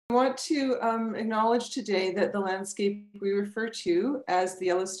want to acknowledge today that the landscape we refer to as the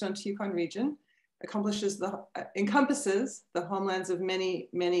Yellowstone to Yukon region encompasses the homelands of many,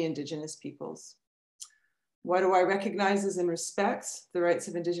 many Indigenous peoples. Why do I recognize and respect the rights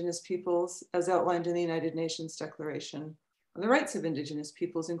of Indigenous peoples as outlined in the United Nations Declaration on the Rights of Indigenous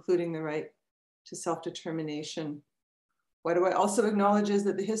Peoples, including the right to self-determination? Why do I also acknowledge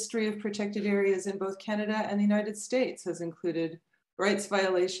that the history of protected areas in both Canada and the United States has included rights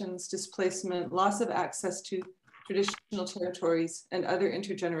violations, displacement, loss of access to traditional territories, and other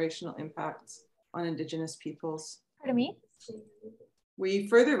intergenerational impacts on Indigenous peoples? Pardon me? We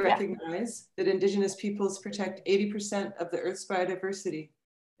further recognize that Indigenous peoples protect 80% of the Earth's biodiversity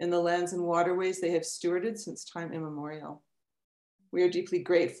in the lands and waterways they have stewarded since time immemorial. We are deeply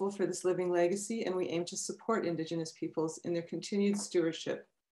grateful for this living legacy, and we aim to support Indigenous peoples in their continued stewardship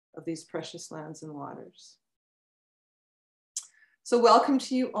of these precious lands and waters. So welcome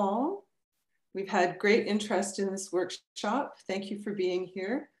to you all. We've had great interest in this workshop. Thank you for being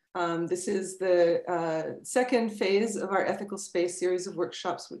here. This is the second phase of our Ethical Space series of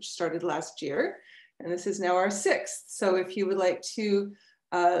workshops, which started last year. And this is now our sixth. So if you would like to,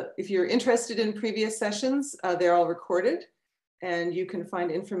 if you're interested in previous sessions, they're all recorded. And you can find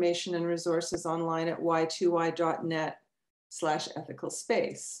information and resources online at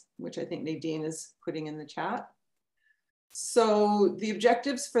y2y.net/ethicalspace, which I think Nadine is putting in the chat. So the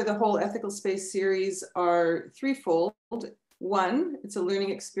objectives for the whole Ethical Space series are threefold. One, it's a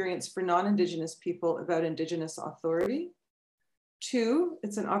learning experience for non-Indigenous people about Indigenous authority. Two,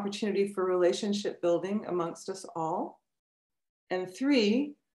 it's an opportunity for relationship building amongst us all. And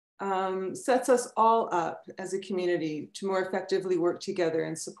three, sets us all up as a community to more effectively work together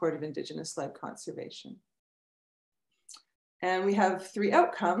in support of Indigenous-led conservation. And we have three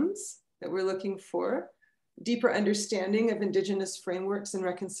outcomes that we're looking for: deeper understanding of Indigenous frameworks and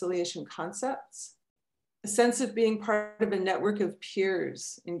reconciliation concepts, a sense of being part of a network of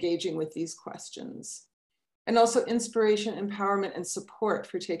peers engaging with these questions, and also inspiration, empowerment, and support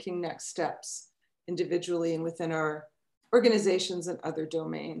for taking next steps individually and within our organizations and other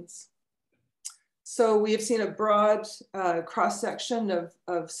domains. So we have seen a broad cross-section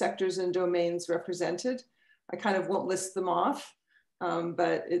of sectors and domains represented. I kind of won't list them off,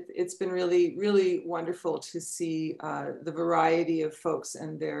 but it's been really, really wonderful to see the variety of folks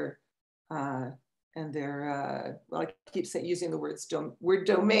and their well, I keep using the word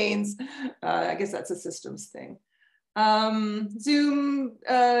domains. I guess that's a systems thing. Zoom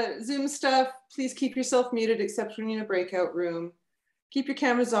stuff, please keep yourself muted except when you're in a breakout room. Keep your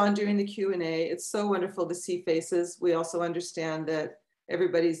cameras on during the Q&A. It's so wonderful to see faces. We also understand that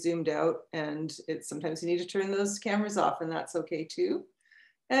everybody's zoomed out, and sometimes you need to turn those cameras off, and that's okay too.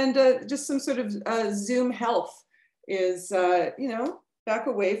 And just some sort of Zoom health is, you know, back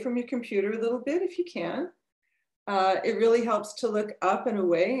away from your computer a little bit if you can. It really helps to look up and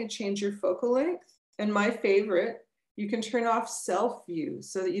away and change your focal length. And my favorite, you can turn off self view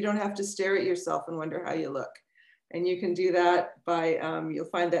so that you don't have to stare at yourself and wonder how you look. And you can do that by, you'll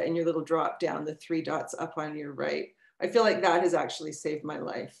find that in your little drop down, the 3 dots up on your right. I feel like that has actually saved my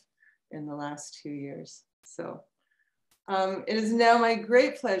life in the last 2 years. So it is now my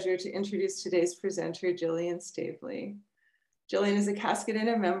great pleasure to introduce today's presenter, Gillian Staveley. Gillian is a Kaska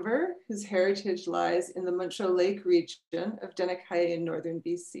Dena member whose heritage lies in the Muncho Lake region of Dena Kayeh in northern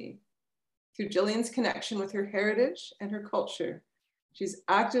BC. Through Gillian's connection with her heritage and her culture, she's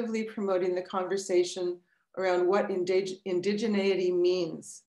actively promoting the conversation around what indigeneity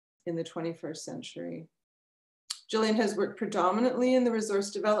means in the 21st century. Gillian has worked predominantly in the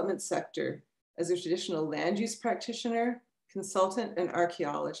resource development sector as a traditional land use practitioner, consultant, and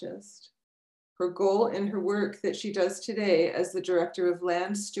archaeologist. Her goal in her work that she does today as the Director of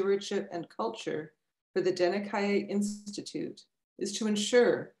Land Stewardship and Culture for the Dena Kayeh Institute is to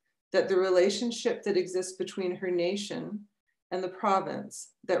ensure that the relationship that exists between her nation and the province,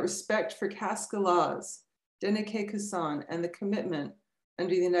 that respect for Kaska laws, Dene K'éh Kusān, and the commitment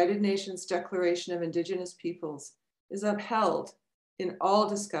under the United Nations Declaration of Indigenous Peoples is upheld in all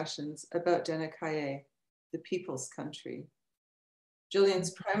discussions about Dena Kayeh, the people's country.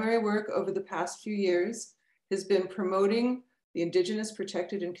 Gillian's primary work over the past few years has been promoting the Indigenous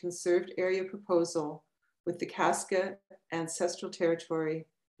Protected and Conserved Area proposal with the Kaska Ancestral Territory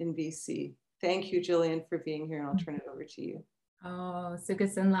in BC. Thank you, Gillian, for being here, and I'll turn it over to you. Oh,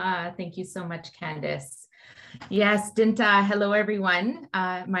 Sugasanla, thank you so much, Candice. Yes, Dinta, hello everyone.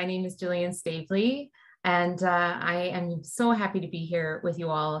 My name is Gillian Staveley, and I am so happy to be here with you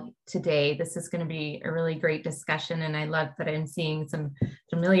all today. This is going to be a really great discussion, and I love that I'm seeing some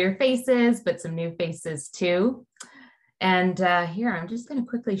familiar faces, but some new faces too. And here, I'm just going to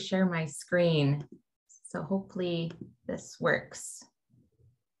quickly share my screen. So hopefully this works.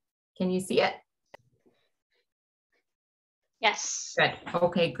 Can you see it? Yes. Good.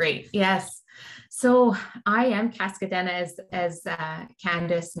 Okay, great. Yes. So I am Kaska Dena, as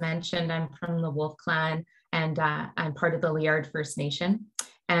Candace mentioned. I'm from the Wolf Clan, and I'm part of the Liard First Nation.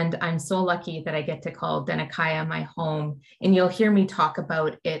 And I'm so lucky that I get to call Dena Kayeh my home. And you'll hear me talk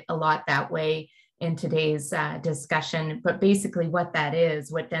about it a lot that way in today's discussion. But basically what that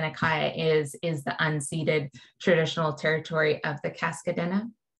is, what Dena Kayeh is the unceded traditional territory of the Kaska Dena.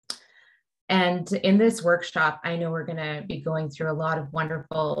 And in this workshop, I know we're going to be going through a lot of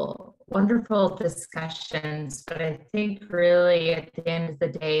wonderful, wonderful discussions, but I think really at the end of the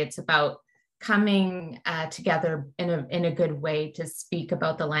day, it's about coming together in a good way to speak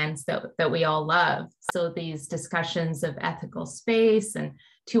about the lands that we all love. So these discussions of ethical space and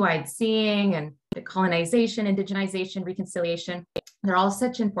two-eyed seeing and decolonization, indigenization, reconciliation, they're all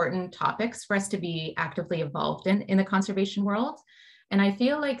such important topics for us to be actively involved in the conservation world. And I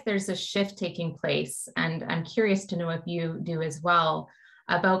feel like there's a shift taking place, and I'm curious to know if you do as well,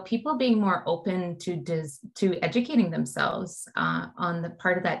 about people being more open to educating themselves on the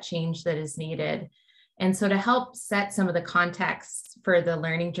part of that change that is needed. And so to help set some of the context for the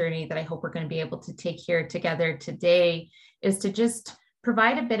learning journey that I hope we're going to be able to take here together today is to just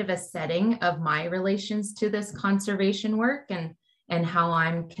provide a bit of a setting of my relations to this conservation work and how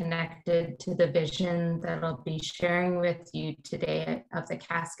I'm connected to the vision that I'll be sharing with you today of the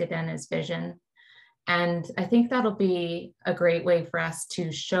Kaska Dena's vision. And I think that'll be a great way for us to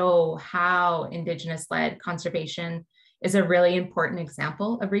show how Indigenous-led conservation is a really important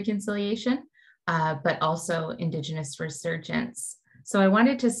example of reconciliation, but also Indigenous resurgence. So I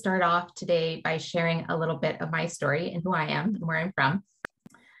wanted to start off today by sharing a little bit of my story and who I am and where I'm from,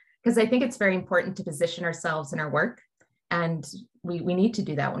 because I think it's very important to position ourselves in our work. And we need to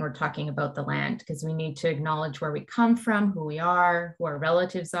do that when we're talking about the land, because we need to acknowledge where we come from, who we are, who our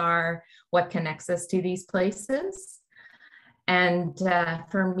relatives are, what connects us to these places. And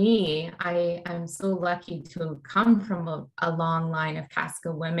for me, I'm so lucky to come from a long line of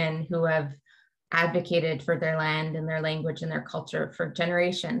Kaska women who have advocated for their land and their language and their culture for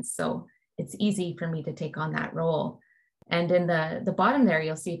generations. So it's easy for me to take on that role. And in the bottom there,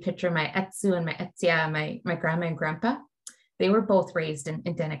 you'll see a picture of my etsu and my etia, my grandma and grandpa. They were both raised in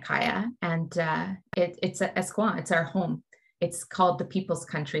Dena Kayeh, and it's a Esquan, it's our home. It's called the People's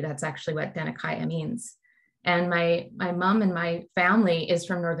Country. That's actually what Dena Kayeh means. And my mom and my family is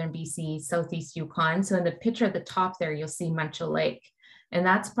from northern BC, southeast Yukon. So in the picture at the top there, you'll see Munchel Lake. And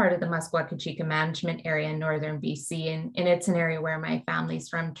that's part of the Musqueam Management Area in northern BC. And it's an area where my family's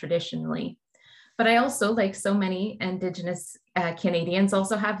from traditionally. But I also, like so many Indigenous Canadians,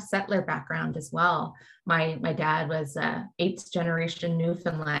 also have settler background as well. My dad was 8th generation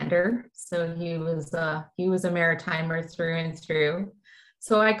Newfoundlander, so he was a maritimer through and through.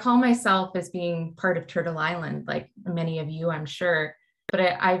 So I call myself as being part of Turtle Island, like many of you, I'm sure. But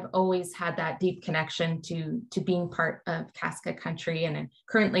I've always had that deep connection to being part of Kaska country, and I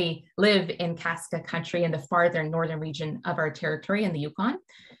currently live in Kaska country in the farther northern region of our territory in the Yukon.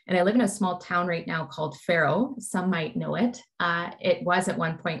 And I live in a small town right now called Faro. Some might know it. It was at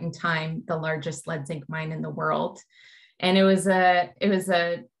one point in time the largest lead zinc mine in the world. And it was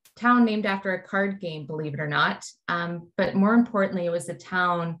a town named after a card game, believe it or not. But more importantly, it was a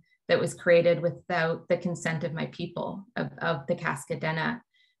town that was created without the consent of my people, of the Kaska Dena.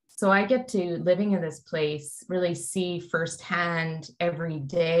 So I get to, living in this place, really see firsthand every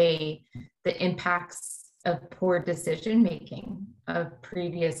day the impacts of poor decision-making of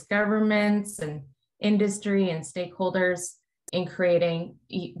previous governments and industry and stakeholders in creating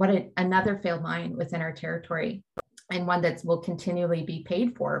another failed mine within our territory, and one that will continually be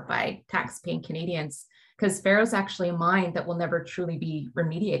paid for by tax-paying Canadians, because Faro's actually a mine that will never truly be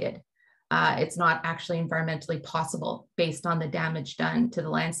remediated. It's not actually environmentally possible based on the damage done to the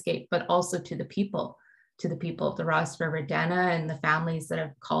landscape, but also to the people of the Ross River Dena and the families that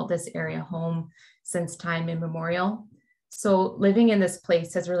have called this area home since time immemorial. So living in this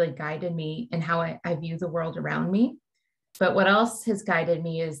place has really guided me in how I view the world around me. But what else has guided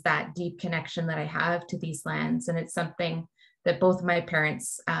me is that deep connection that I have to these lands. And it's something that both of my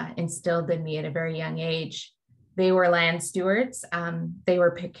parents instilled in me at a very young age. They were land stewards, they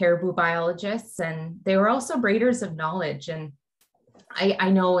were caribou biologists, and they were also breeders of knowledge. And I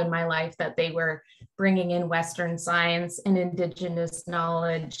know in my life that they were bringing in Western science and Indigenous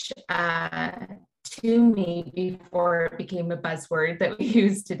knowledge to me before it became a buzzword that we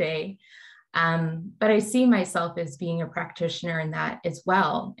use today. But I see myself as being a practitioner in that as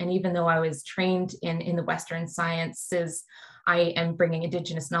well. And even though I was trained in the Western sciences, I am bringing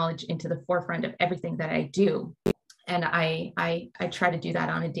Indigenous knowledge into the forefront of everything that I do. And I try to do that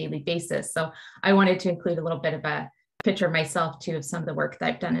on a daily basis. So I wanted to include a little bit of a picture of myself too, of some of the work that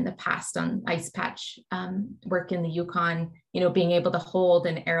I've done in the past on ice patch work in the Yukon, you know, being able to hold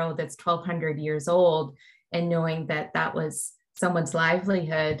an arrow that's 1,200 years old and knowing that that was someone's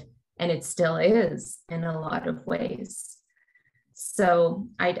livelihood, and it still is in a lot of ways. So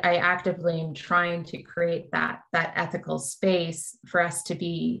I actively am trying to create that ethical space for us to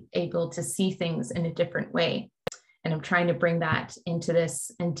be able to see things in a different way. And I'm trying to bring that into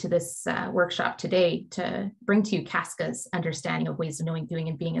this workshop today to bring to you Kaska's understanding of ways of knowing, doing,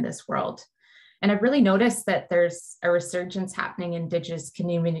 and being in this world. And I've really noticed that there's a resurgence happening in Indigenous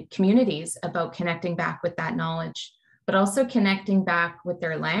communities about connecting back with that knowledge, but also connecting back with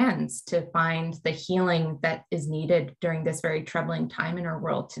their lands to find the healing that is needed during this very troubling time in our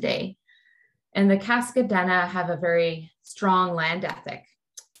world today. And the Kaska Dena have a very strong land ethic,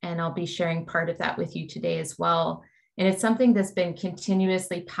 and I'll be sharing part of that with you today as well. And it's something that's been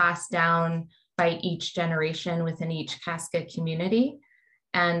continuously passed down by each generation within each Kaska community.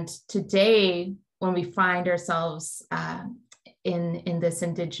 And today, when we find ourselves in this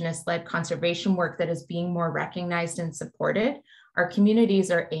Indigenous-led conservation work that is being more recognized and supported, our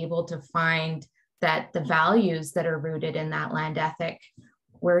communities are able to find that the values that are rooted in that land ethic,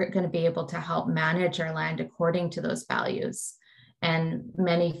 we're going to be able to help manage our land according to those values. And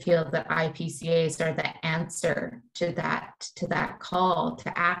many feel that IPCAs are the answer to that call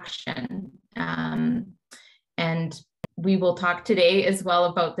to action. And we will talk today as well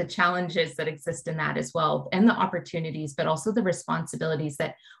about the challenges that exist in that as well, and the opportunities, but also the responsibilities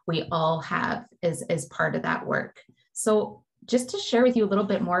that we all have as part of that work. So just to share with you a little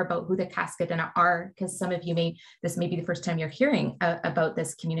bit more about who the Kaska Dena are, because some of you this may be the first time you're hearing about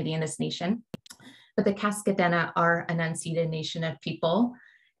this community and this nation. But the Kaska Dena are an unceded nation of people,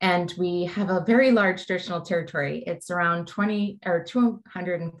 and we have a very large traditional territory. It's around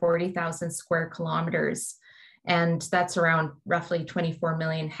 240,000 square kilometers, and that's around roughly 24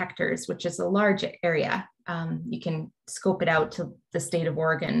 million hectares, which is a large area. You can scope it out to the state of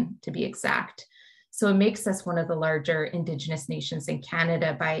Oregon, to be exact. So it makes us one of the larger Indigenous nations in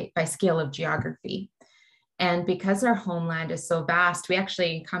Canada by scale of geography. And because our homeland is so vast, we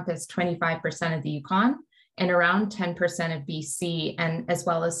actually encompass 25% of the Yukon and around 10% of BC, and as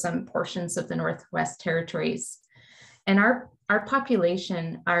well as some portions of the Northwest Territories. And our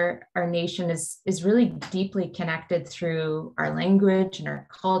population, our nation is really deeply connected through our language and our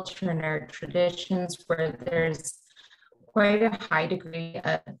culture and our traditions, where there's quite a high degree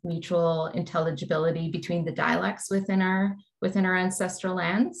of mutual intelligibility between the dialects within our ancestral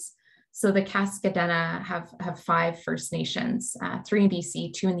lands. So the Kaska Dena have 5 First Nations, 3 in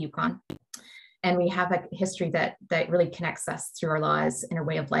BC, 2 in the Yukon. And we have a history that really connects us through our laws and our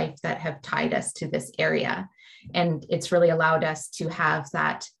way of life that have tied us to this area. And it's really allowed us to have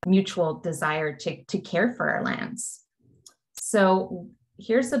that mutual desire to care for our lands. So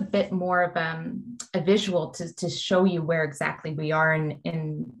here's a bit more of a visual to show you where exactly we are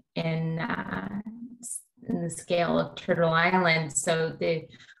in the scale of Turtle Island. So the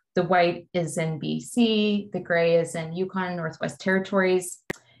white is in BC, the gray is in Yukon, Northwest Territories.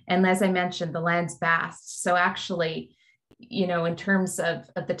 And as I mentioned, the land's vast. So actually, you know, in terms of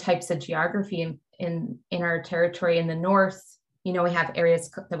the types of geography in our territory in the north, you know, we have areas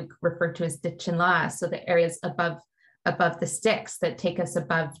that we refer to as Ditchinla, so the areas above the sticks that take us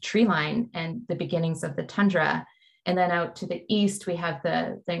above tree line and the beginnings of the tundra. And then out to the east, we have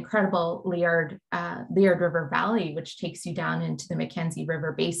the incredible Liard River Valley, which takes you down into the Mackenzie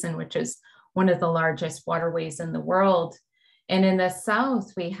River Basin, which is one of the largest waterways in the world. And in the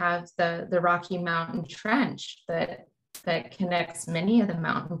south, we have the Rocky Mountain Trench that connects many of the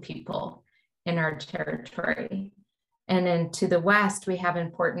mountain people in our territory. And then to the west, we have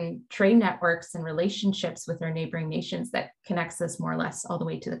important trade networks and relationships with our neighboring nations that connects us more or less all the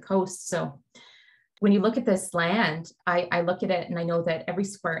way to the coast. So when you look at this land, I look at it and I know that every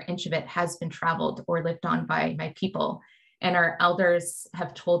square inch of it has been traveled or lived on by my people. And our elders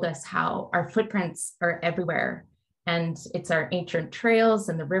have told us how our footprints are everywhere. And it's our ancient trails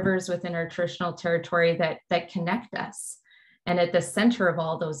and the rivers within our traditional territory that connect us. And at the center of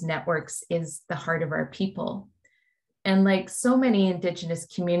all those networks is the heart of our people. And like so many Indigenous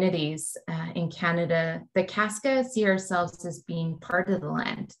communities in Canada, the Kaska see ourselves as being part of the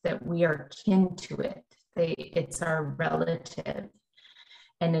land, that we are kin to it. It's our relative.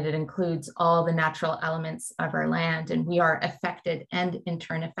 and it includes all the natural elements of our land. And we are affected and in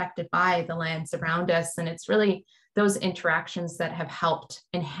turn affected by the lands around us. And it's really those interactions that have helped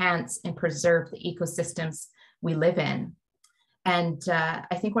enhance and preserve the ecosystems we live in. And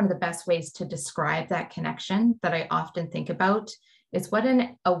I think one of the best ways to describe that connection that I often think about is what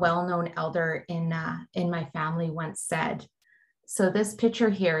a well-known elder in my family once said. So this picture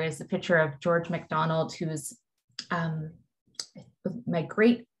here is a picture of George MacDonald, who's my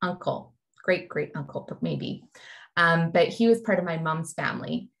great uncle, great uncle, maybe. But he was part of my mom's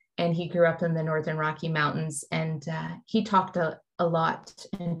family, and he grew up in the Northern Rocky Mountains, and he talked a lot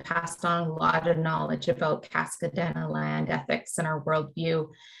and passed on a lot of knowledge about Kaska Dena land ethics and our worldview.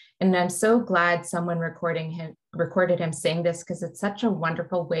 And I'm so glad someone recorded him saying this, because it's such a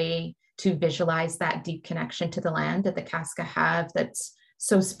wonderful way to visualize that deep connection to the land that the Kaska have that's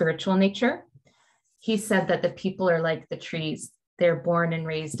so spiritual in nature. He said that the people are like the trees. They're born and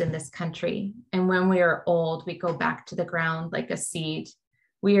raised in this country. And when we are old, we go back to the ground like a seed.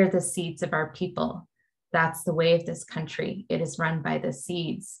 We are the seeds of our people. That's the way of this country. It is run by the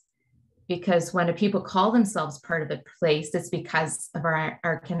seeds. Because when a people call themselves part of a place, it's because of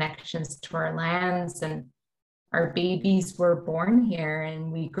our connections to our lands, and our babies were born here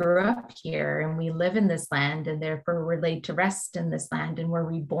and we grew up here and we live in this land, and therefore we're laid to rest in this land and we're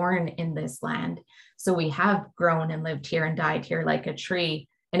reborn in this land. So we have grown and lived here and died here like a tree.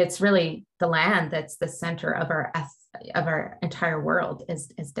 And it's really the land that's the center of our entire world is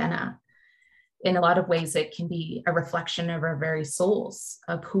Dena. In a lot of ways, it can be a reflection of our very souls,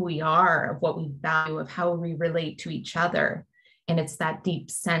 of who we are, of what we value, of how we relate to each other. And it's that deep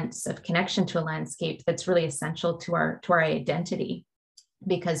sense of connection to a landscape that's really essential to our identity,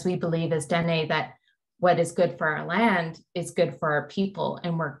 because we believe as Dene that what is good for our land is good for our people.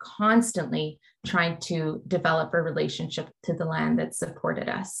 And we're constantly trying to develop a relationship to the land that supported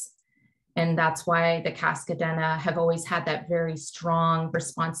us. And that's why the Kaska Dena have always had that very strong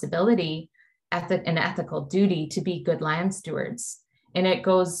responsibility and ethical duty to be good land stewards. And it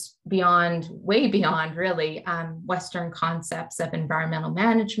goes beyond, way beyond really, Western concepts of environmental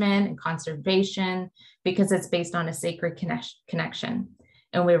management and conservation, because it's based on a sacred connection.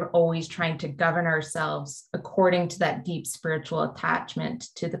 And we're always trying to govern ourselves according to that deep spiritual attachment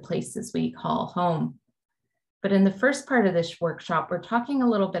to the places we call home. But in the first part of this workshop, we're talking a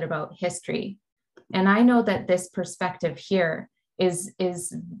little bit about history. And I know that this perspective here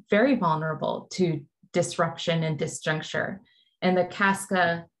is very vulnerable to disruption and disjuncture. And the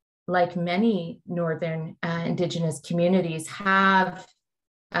Kaska, like many Northern Indigenous communities, have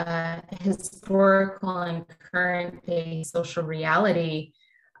historical and current day social reality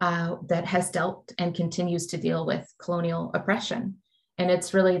that has dealt and continues to deal with colonial oppression. And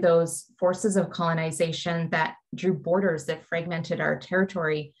it's really those forces of colonization that drew borders, that fragmented our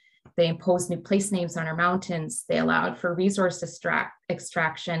territory. They imposed new place names on our mountains. They allowed for resource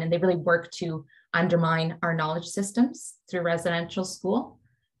extraction, and they really worked to undermine our knowledge systems through residential school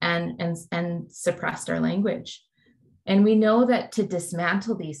and suppressed our language. And we know that to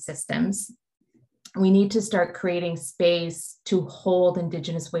dismantle these systems, we need to start creating space to hold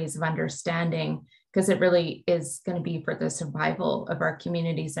Indigenous ways of understanding, because it really is going to be for the survival of our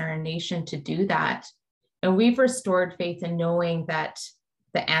communities and our nation to do that. And we've restored faith in knowing that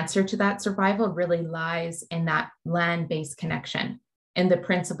the answer to that survival really lies in that land-based connection and the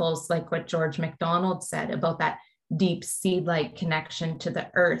principles like what George MacDonald said about that deep seed-like connection to the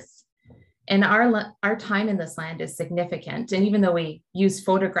earth. And our time in this land is significant. And even though we use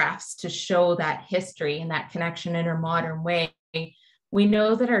photographs to show that history and that connection in a modern way, we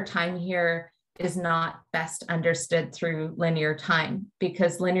know that our time here is not best understood through linear time,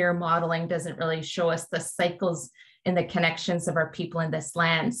 because linear modeling doesn't really show us the cycles and the connections of our people in this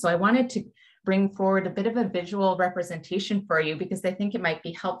land. So I wanted to bring forward a bit of a visual representation for you, because I think it might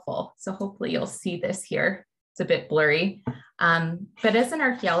be helpful. So hopefully you'll see this here. It's a bit blurry. But as an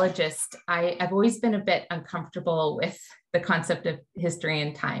archaeologist, I've always been a bit uncomfortable with the concept of history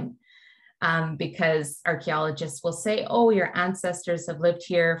and time, because archaeologists will say, oh, your ancestors have lived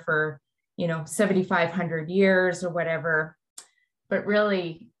here for 7,500 years or whatever. But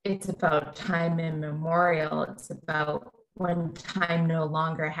really, it's about time immemorial. It's about when time no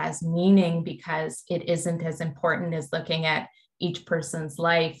longer has meaning, because it isn't as important as looking at each person's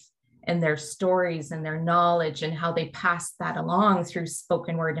life and their stories and their knowledge and how they pass that along through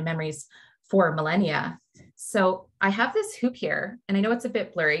spoken word and memories for millennia. So I have this hoop here, and I know it's a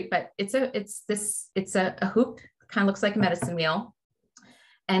bit blurry, but it's a hoop, kind of looks like a medicine wheel.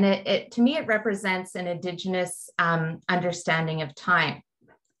 And it to me, it represents an Indigenous understanding of time.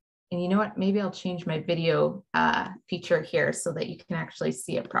 And you know what, maybe I'll change my video feature here so that you can actually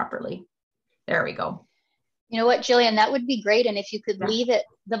see it properly. There we go. You know what, Gillian, that would be great. And if you could leave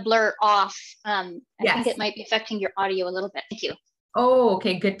the blur off, I think it might be affecting your audio a little bit. Thank you. Oh,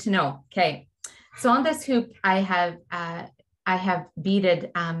 okay, good to know. Okay, so on this hoop, I have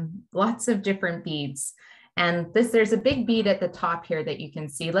beaded lots of different beads. And there's a big bead at the top here that you can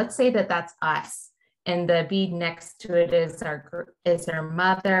see. Let's say that that's us. And the bead next to it is our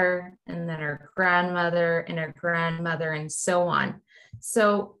mother, and then our grandmother, and our grandmother, and so on.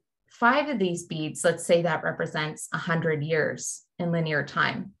 So 5 of these beads, let's say that represents 100 years in linear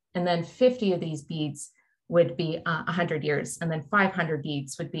time. And then 50 of these beads would be 100 years. And then 500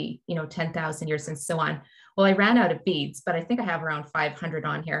 beads would be, 10,000 years, and so on. Well, I ran out of beads, but I think I have around 500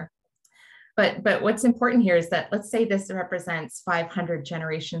 on here. But what's important here is that, let's say this represents 500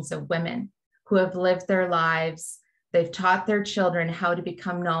 generations of women who have lived their lives. They've taught their children how to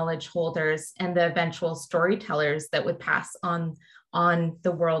become knowledge holders and the eventual storytellers that would pass on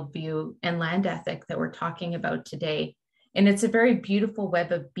the worldview and land ethic that we're talking about today. And it's a very beautiful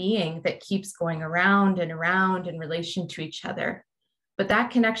web of being that keeps going around and around in relation to each other. But that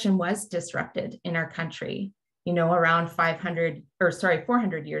connection was disrupted in our country, around 400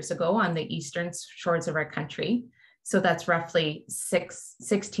 years ago on the eastern shores of our country. So that's roughly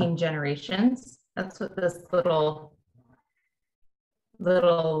 16 generations. That's what this little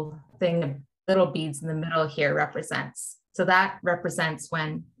thing, little beads in the middle here represents. So that represents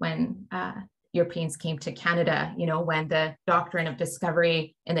when Europeans came to Canada, when the doctrine of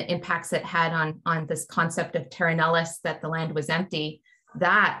discovery and the impacts it had on this concept of terra nullius, that the land was empty,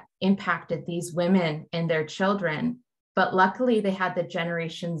 that impacted these women and their children. But luckily they had the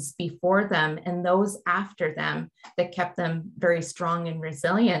generations before them and those after them that kept them very strong and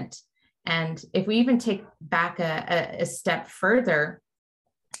resilient. And if we even take back a step further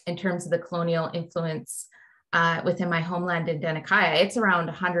in terms of the colonial influence within my homeland in Dena Kayeh, it's around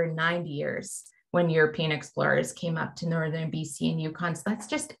 190 years when European explorers came up to northern BC and Yukon. So that's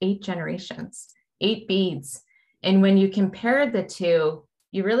just 8 generations, 8 beads. And when you compare the two,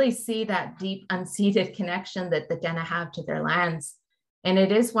 you really see that deep unceded connection that the Dene have to their lands. And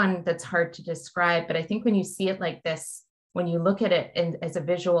it is one that's hard to describe, but I think when you see it like this, when you look at it as a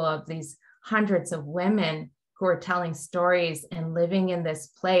visual of these hundreds of women who are telling stories and living in this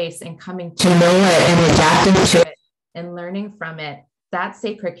place and coming to know it and adapting to it and learning from it, that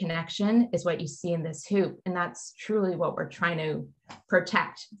sacred connection is what you see in this hoop. And that's truly what we're trying to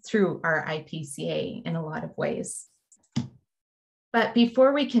protect through our IPCA in a lot of ways. But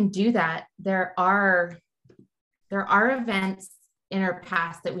before we can do that, there are events in our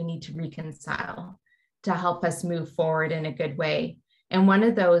past that we need to reconcile to help us move forward in a good way. And one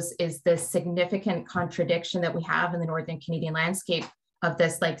of those is this significant contradiction that we have in the Northern Canadian landscape of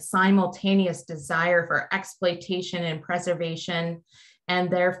this simultaneous desire for exploitation and preservation, and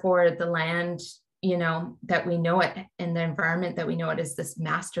therefore the land, that we know it, and the environment that we know it, is this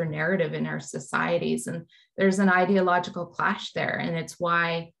master narrative in our societies. And there's an ideological clash there. And it's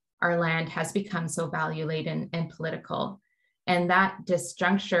why our land has become so value-laden and political. And that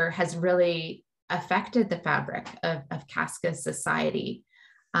disjuncture has really affected the fabric of Kaska society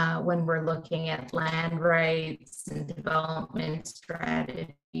when we're looking at land rights and development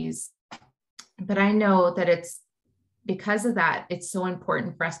strategies. But I know that it's because of that, it's so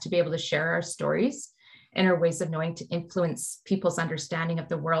important for us to be able to share our stories and our ways of knowing to influence people's understanding of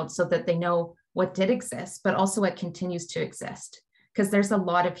the world so that they know what did exist, but also what continues to exist. Because there's a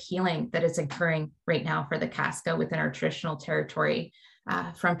lot of healing that is occurring right now for the Kaska within our traditional territory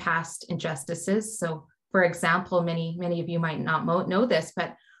from past injustices. So for example, many of you might not know this,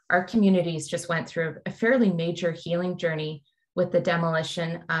 but our communities just went through a fairly major healing journey with the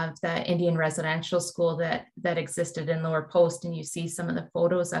demolition of the Indian residential school that existed in Lower Post. And you see some of the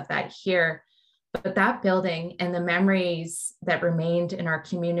photos of that here. But that building and the memories that remained in our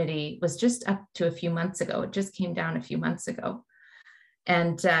community was just up to a few months ago. It just came down a few months ago.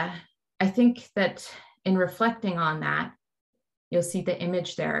 And I think that in reflecting on that, you'll see the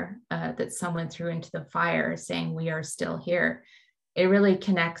image there that someone threw into the fire saying, "We are still here." It really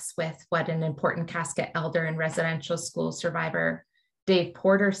connects with what an important Kaska elder and residential school survivor, Dave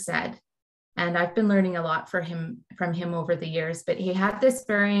Porter, said. And I've been learning a lot from him over the years, but he had this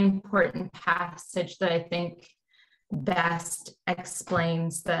very important passage that I think best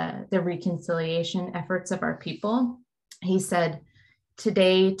explains the reconciliation efforts of our people. He said,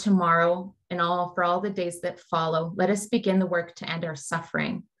 "Today, tomorrow, and for all the days that follow, let us begin the work to end our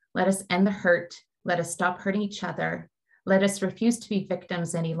suffering. Let us end the hurt. Let us stop hurting each other. Let us refuse to be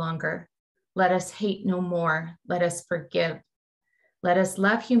victims any longer. Let us hate no more. Let us forgive. Let us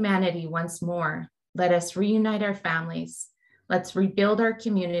love humanity once more. Let us reunite our families. Let's rebuild our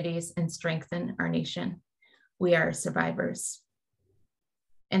communities and strengthen our nation. We are survivors.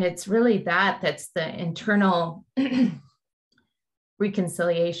 And it's really that's the internal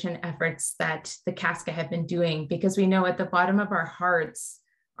reconciliation efforts that the Kaska have been doing, because we know at the bottom of our hearts,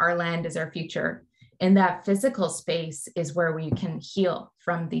 our land is our future. And that physical space is where we can heal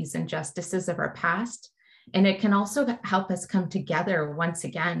from these injustices of our past. And it can also help us come together once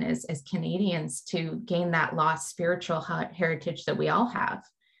again as Canadians to gain that lost spiritual heritage that we all have,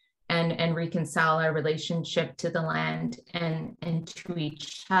 and reconcile our relationship to the land and to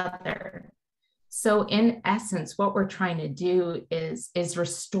each other. So in essence, what we're trying to do is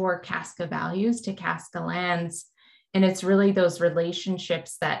restore Kaska values to Kaska lands. And it's really those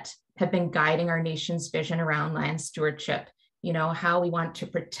relationships that have been guiding our nation's vision around land stewardship. You know, how we want to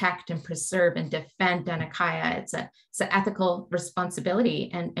protect and preserve and defend Dena Kayeh. It's an ethical responsibility,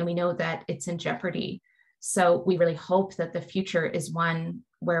 and we know that it's in jeopardy. So we really hope that the future is one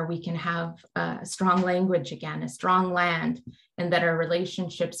where we can have a strong language again, a strong land, and that our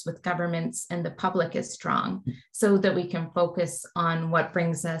relationships with governments and the public is strong, so that we can focus on what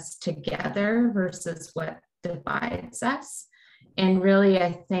brings us together versus what divides us. And really,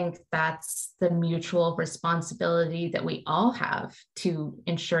 I think that's the mutual responsibility that we all have to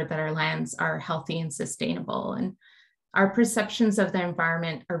ensure that our lands are healthy and sustainable. And our perceptions of the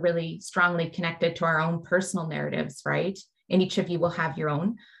environment are really strongly connected to our own personal narratives, right? And each of you will have your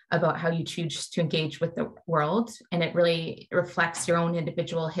own about how you choose to engage with the world. And it really reflects your own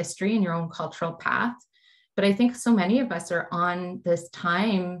individual history and your own cultural path. But I think so many of us are on this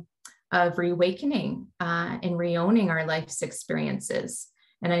time of reawakening and reowning our life's experiences.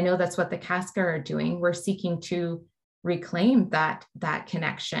 And I know that's what the Kaska are doing. We're seeking to reclaim that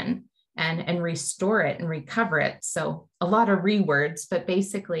connection and restore it and recover it. So a lot of rewords, but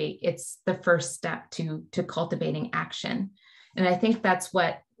basically it's the first step to cultivating action. And I think that's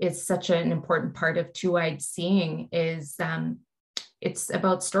what is such an important part of two-eyed seeing is it's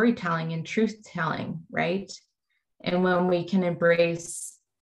about storytelling and truth-telling, right? And when we can embrace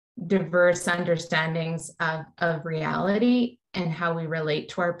diverse understandings of reality and how we relate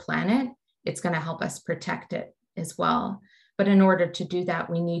to our planet, it's going to help us protect it as well. But in order to do that,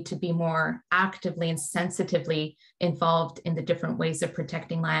 we need to be more actively and sensitively involved in the different ways of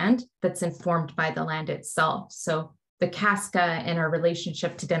protecting land that's informed by the land itself. So the Kaska and our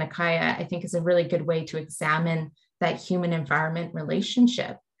relationship to Dena Kayeh, I think, is a really good way to examine that human environment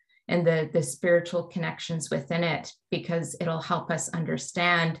relationship and the spiritual connections within it, because it'll help us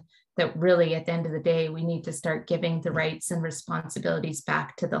understand that really at the end of the day, we need to start giving the rights and responsibilities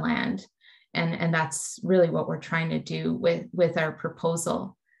back to the land. And that's really what we're trying to do with our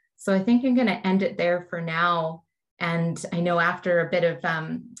proposal. So I think I'm going to end it there for now. And I know after a bit of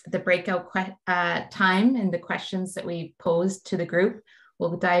the breakout time and the questions that we posed to the group,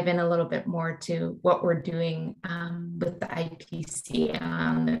 we'll dive in a little bit more to what we're doing with the IPCA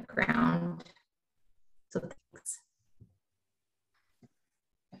on the ground. So thanks.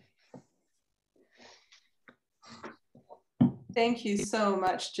 Thank you so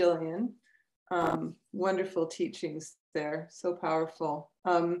much, Gillian. Wonderful teachings there, so powerful.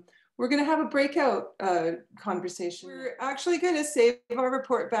 We're going to have a breakout conversation. We're actually going to save our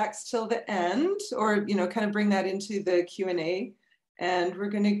report backs till the end, or kind of bring that into the Q&A. And we're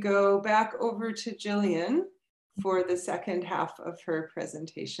going to go back over to Gillian for the second half of her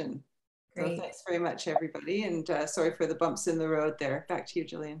presentation. Great. So thanks very much, everybody. And sorry for the bumps in the road there. Back to you,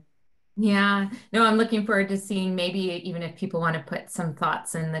 Gillian. Yeah, no, I'm looking forward to seeing maybe even if people want to put some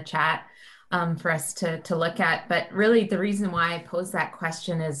thoughts in the chat for us to look at. But really the reason why I pose that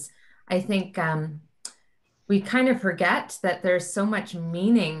question is I think we kind of forget that there's so much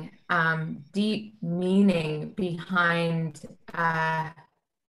meaning, deep meaning behind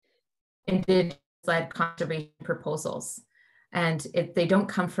Indigenous-led conservation proposals. And they don't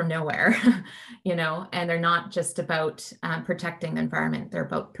come from nowhere, and they're not just about protecting the environment. They're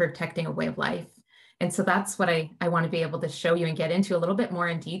about protecting a way of life. And so that's what I want to be able to show you and get into a little bit more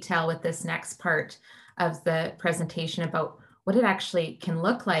in detail with this next part of the presentation about what it actually can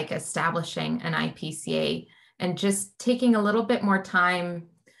look like establishing an IPCA, and just taking a little bit more time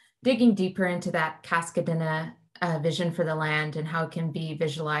digging deeper into that Kaska Dena vision for the land and how it can be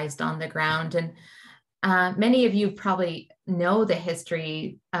visualized on the ground. And many of you probably know the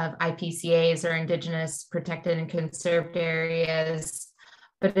history of IPCAs, or Indigenous Protected and Conserved Areas,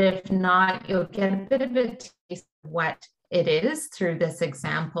 but if not, you'll get a bit of a taste of what it is through this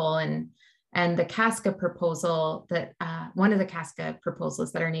example. And the Kaska proposal that, one of the Kaska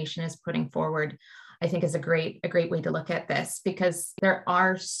proposals that our nation is putting forward I think is a great way to look at this, because there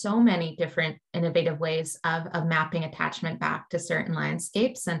are so many different innovative ways of mapping attachment back to certain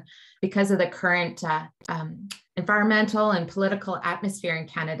landscapes. And because of the current environmental and political atmosphere in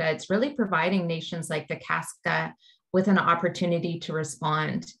Canada, it's really providing nations like the Kaska with an opportunity to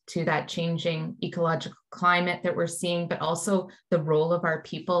respond to that changing ecological climate that we're seeing, but also the role of our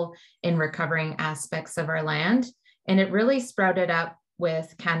people in recovering aspects of our land. And it really sprouted up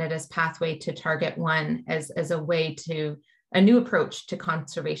with Canada's pathway to Target 1 as a new approach to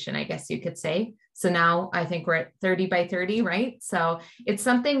conservation, I guess you could say. So now I think we're at 30 by 30, right? So it's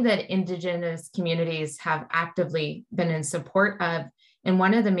something that Indigenous communities have actively been in support of. And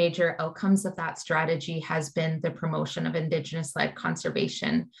one of the major outcomes of that strategy has been the promotion of Indigenous-led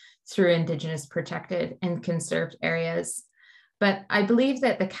conservation through Indigenous protected and conserved areas. But I believe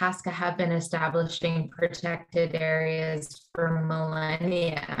that the Kaska have been establishing protected areas for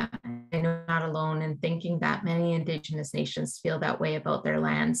millennia. I know I'm not alone in thinking that many Indigenous nations feel that way about their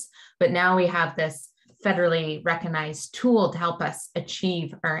lands. But now we have this federally recognized tool to help us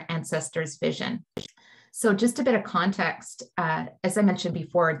achieve our ancestors' vision. So just a bit of context, as I mentioned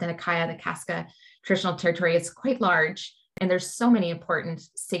before, Dena Kayeh, the Kaska traditional territory, is quite large. And there's so many important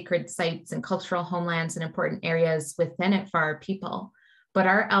sacred sites and cultural homelands and important areas within it for our people. But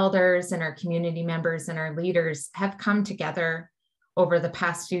our elders and our community members and our leaders have come together over the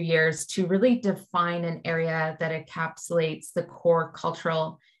past few years to really define an area that encapsulates the core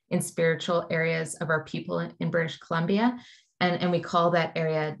cultural and spiritual areas of our people in British Columbia. And we call that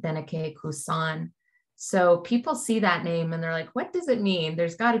area Dena Kayeh Kusān. So people see that name and they're like, what does it mean?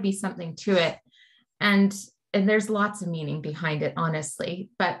 There's got to be something to it. And there's lots of meaning behind it, honestly.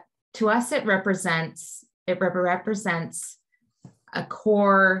 But to us, it represents a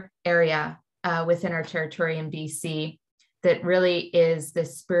core area within our territory in BC that really is the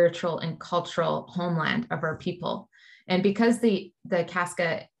spiritual and cultural homeland of our people. And because the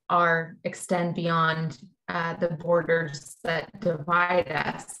Kaska extend beyond the borders that divide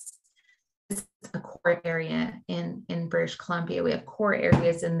us, it's a core area in British Columbia. We have core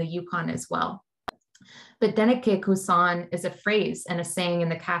areas in the Yukon as well. But Dena Kayeh Kusān is a phrase and a saying in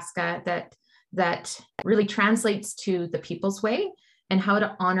the Kaska that really translates to the people's way and how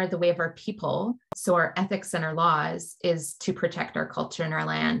to honor the way of our people. So our ethics and our laws is to protect our culture and our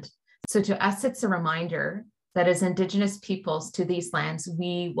land. So to us, it's a reminder that as Indigenous peoples to these lands,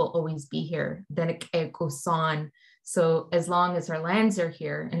 we will always be here. Dena Kayeh Kusān. So as long as our lands are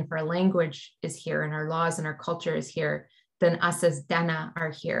here, and if our language is here and our laws and our culture is here, then us as Dena are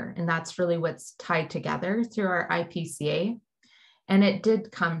here. And that's really what's tied together through our IPCA. And it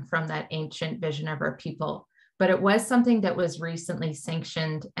did come from that ancient vision of our people, but it was something that was recently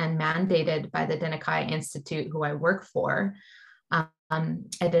sanctioned and mandated by the Dena Kayeh Institute, who I work for, at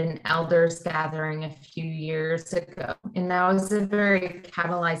an elders gathering a few years ago. And that was a very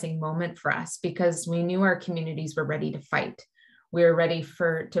catalyzing moment for us because we knew our communities were ready to fight. We were ready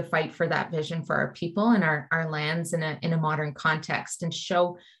to fight for that vision for our people and our lands in a modern context and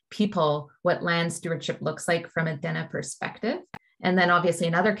show people what land stewardship looks like from a Dena perspective. And then obviously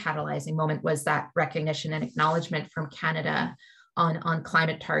another catalyzing moment was that recognition and acknowledgement from Canada on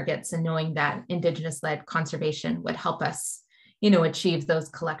climate targets and knowing that Indigenous-led conservation would help us, achieve those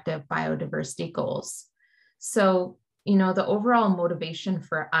collective biodiversity goals. So, the overall motivation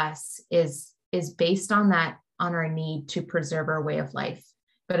for us is based on our need to preserve our way of life.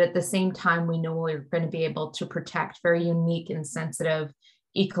 But at the same time, we know we're going to be able to protect very unique and sensitive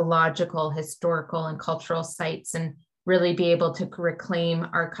ecological, historical, and cultural sites and really be able to reclaim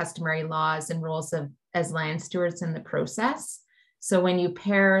our customary laws and roles as land stewards in the process. So when you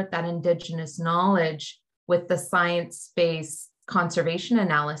pair that Indigenous knowledge with the science-based conservation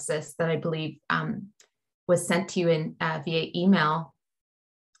analysis that I believe was sent to you via email,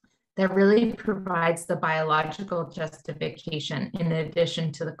 that really provides the biological justification in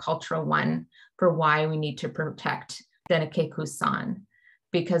addition to the cultural one for why we need to protect Dena Kayeh Kusān,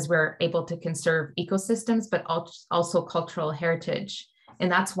 because we're able to conserve ecosystems, but also cultural heritage.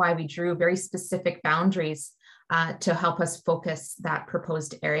 And that's why we drew very specific boundaries to help us focus that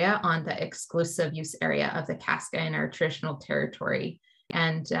proposed area on the exclusive use area of the Kaska in our traditional territory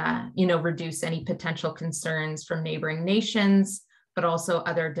and, reduce any potential concerns from neighboring nations, but also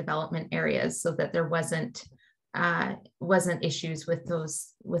other development areas so that there wasn't issues with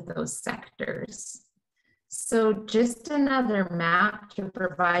those sectors. So just another map to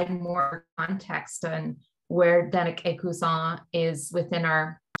provide more context on where Dena Kayeh Kusān is within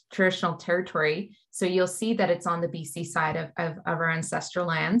our traditional territory. So you'll see that it's on the BC side of our ancestral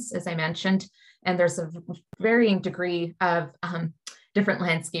lands, as I mentioned, and there's a varying degree of different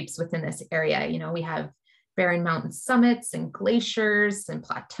landscapes within this area. You know, we have barren mountain summits and glaciers and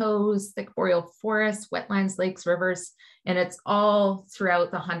plateaus, thick boreal forests, wetlands, lakes, rivers, and it's all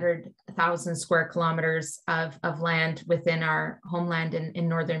throughout the 100,000 square kilometers of land within our homeland in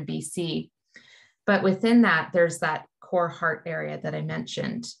northern BC. But within that, there's that core heart area that I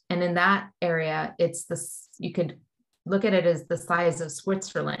mentioned. And in that area, it's this, you could look at it as the size of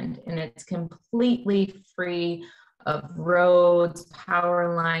Switzerland, and it's completely free of roads,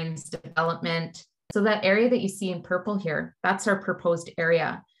 power lines, development. So that area that you see in purple here, that's our proposed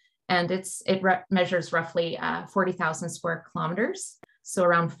area. And it measures roughly 40,000 square kilometers, so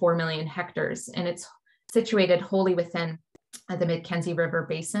around 4 million hectares. And it's situated wholly within the Mackenzie River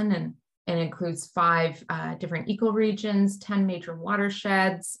Basin, and includes 5 different ecoregions, 10 major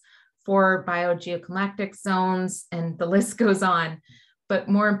watersheds, 4 biogeoclimatic zones, and the list goes on. But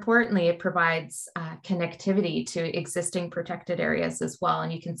more importantly, it provides connectivity to existing protected areas as well.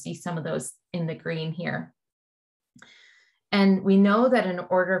 And you can see some of those in the green here. And we know that in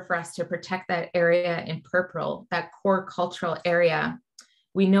order for us to protect that area in purple, that core cultural area,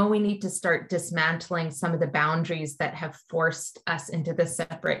 we know we need to start dismantling some of the boundaries that have forced us into the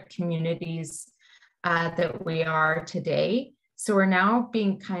separate communities that we are today. So we're now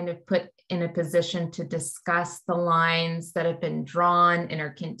being kind of put in a position to discuss the lines that have been drawn and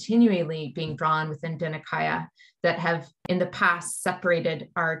are continually being drawn within Dena Kayeh that have in the past separated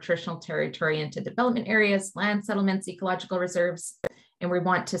our traditional territory into development areas, land settlements, ecological reserves. And we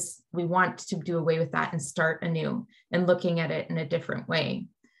want to do away with that and start anew and looking at it in a different way.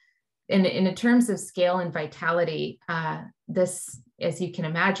 In terms of scale and vitality, this, as you can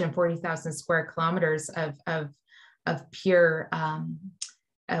imagine, 40,000 square kilometers of pure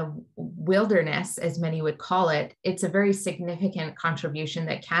wilderness, as many would call it, it's a very significant contribution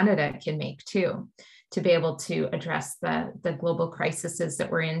that Canada can make too, to be able to address the global crises that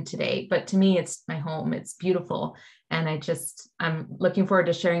we're in today. But to me, it's my home, it's beautiful. And I'm looking forward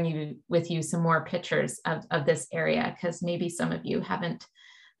to sharing with you some more pictures of this area, because maybe some of you haven't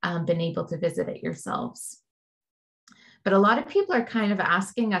been able to visit it yourselves. But a lot of people are kind of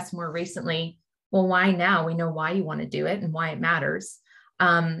asking us more recently, well, why now? We know why you want to do it and why it matters.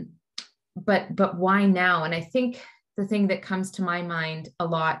 But why now? And I think the thing that comes to my mind a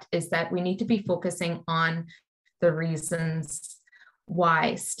lot is that we need to be focusing on the reasons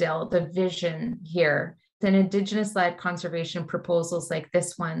why still, the vision here. In Indigenous-led conservation proposals like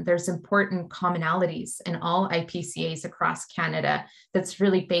this one, there's important commonalities in all IPCAs across Canada that's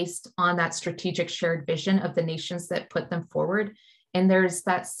really based on that strategic shared vision of the nations that put them forward. And there's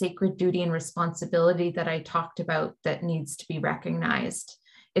that sacred duty and responsibility that I talked about that needs to be recognized.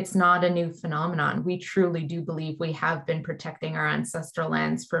 It's not a new phenomenon. We truly do believe we have been protecting our ancestral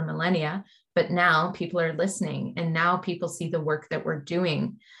lands for millennia, but now people are listening and now people see the work that we're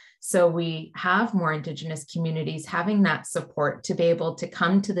doing. So we have more Indigenous communities having that support to be able to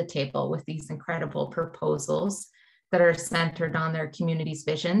come to the table with these incredible proposals that are centered on their community's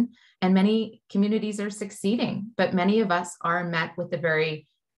vision. And many communities are succeeding, but many of us are met with the very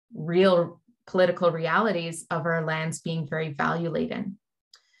real political realities of our lands being very value-laden.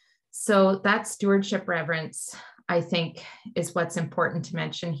 So that stewardship reverence, I think, is what's important to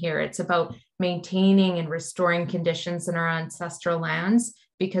mention here. It's about maintaining and restoring conditions in our ancestral lands,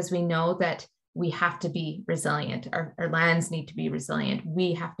 because we know that we have to be resilient. Our lands need to be resilient.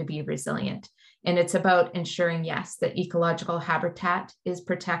 We have to be resilient. And it's about ensuring, yes, that ecological habitat is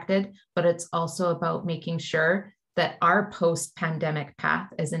protected, but it's also about making sure that our post-pandemic path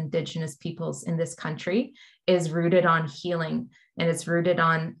as Indigenous peoples in this country is rooted on healing, and it's rooted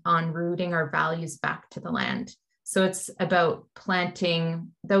on rooting our values back to the land. So it's about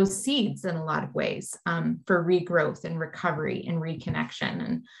planting those seeds in a lot of ways for regrowth and recovery and reconnection.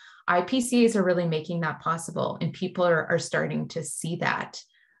 And IPCAs are really making that possible, and people are starting to see that.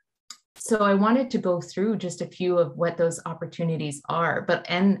 So I wanted to go through just a few of what those opportunities are,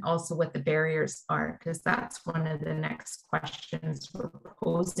 and also what the barriers are, because that's one of the next questions we're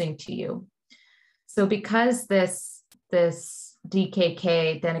posing to you. So because this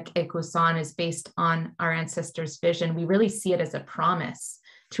DKK, Dena Kayeh Kusān, is based on our ancestors' vision, we really see it as a promise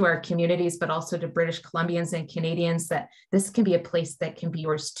to our communities, but also to British Columbians and Canadians, that this can be a place that can be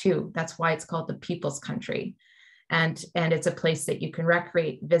yours too. That's why it's called the People's Country. And it's a place that you can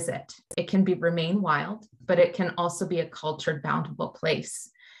recreate, visit. It can remain wild, but it can also be a cultured, bountiful place.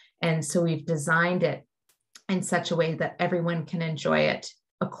 And so we've designed it in such a way that everyone can enjoy it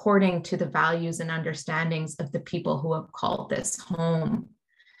according to the values and understandings of the people who have called this home.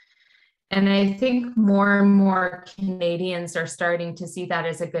 And I think more and more Canadians are starting to see that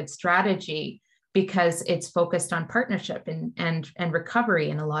as a good strategy. because it's focused on partnership and recovery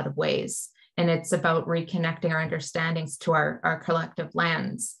in a lot of ways. And it's about reconnecting our understandings to our collective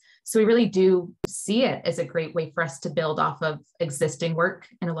lands. So we really do see it as a great way for us to build off of existing work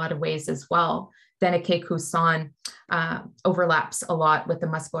in a lot of ways as well. Dena Kayeh Kusān overlaps a lot with the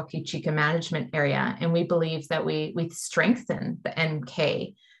Muskwaukeet Chika management area. And we believe that we strengthen the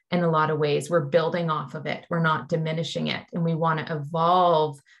NK in a lot of ways. We're building off of it. We're not diminishing it. And we want to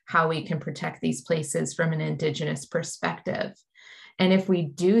evolve how we can protect these places from an Indigenous perspective. And if we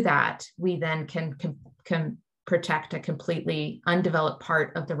do that, we then can protect a completely undeveloped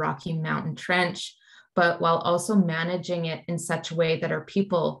part of the Rocky Mountain Trench, but while also managing it in such a way that our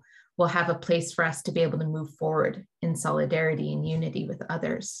people will have a place for us to be able to move forward in solidarity and unity with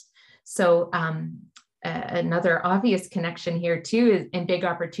others. So another obvious connection here too is, and big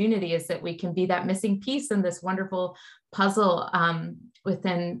opportunity, is that we can be that missing piece in this wonderful puzzle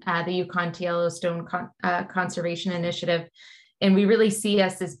within the Yukon to Yellowstone Conservation Initiative. And we really see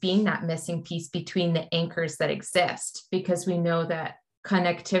us as being that missing piece between the anchors that exist, because we know that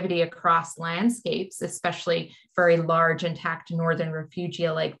connectivity across landscapes, especially very large intact northern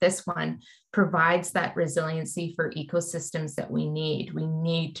refugia like this one, provides that resiliency for ecosystems that we need. We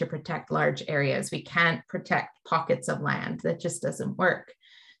need to protect large areas. We can't protect pockets of land. That just doesn't work.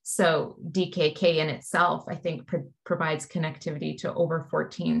 So DKK in itself, I think, provides connectivity to over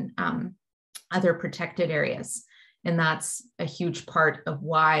 14 other protected areas. And that's a huge part of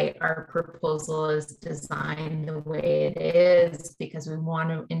why our proposal is designed the way it is, because we want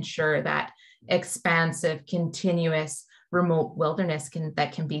to ensure that expansive, continuous, remote wilderness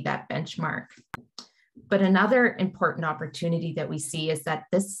that can be that benchmark. But another important opportunity that we see is that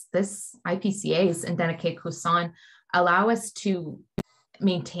this IPCAs and Dena Kayeh Kusān allow us to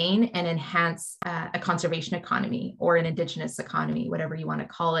maintain and enhance a conservation economy or an Indigenous economy, whatever you want to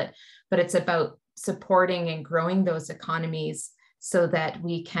call it. But it's about supporting and growing those economies so that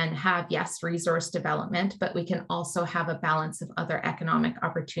we can have, yes, resource development, but we can also have a balance of other economic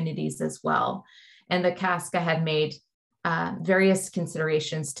opportunities as well. And the Kaska had made various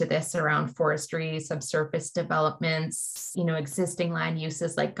considerations to this around forestry, subsurface developments, existing land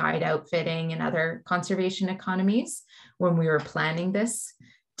uses like guide outfitting and other conservation economies when we were planning this,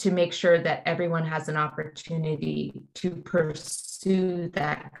 to make sure that everyone has an opportunity to pursue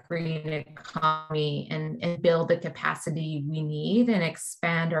that green economy and build the capacity we need and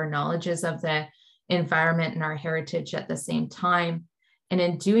expand our knowledges of the environment and our heritage at the same time. And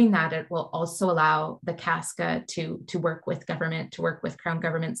in doing that, it will also allow the Kaska to work with government, to work with Crown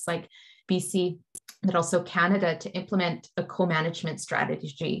governments like BC, but also Canada, to implement a co-management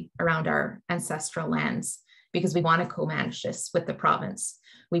strategy around our ancestral lands, because we want to co-manage this with the province.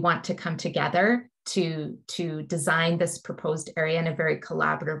 We want to come together to design this proposed area in a very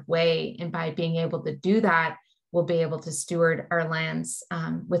collaborative way. And by being able to do that, we'll be able to steward our lands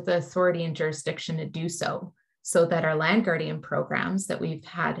with the authority and jurisdiction to do so, so that our land guardian programs that we've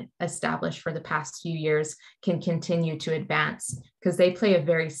had established for the past few years can continue to advance, because they play a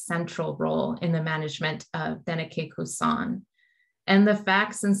very central role in the management of Dena Kayeh Kusān. And the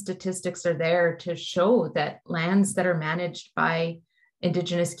facts and statistics are there to show that lands that are managed by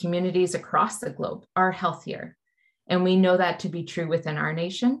Indigenous communities across the globe are healthier. And we know that to be true within our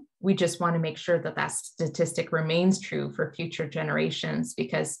nation. We just want to make sure that that statistic remains true for future generations,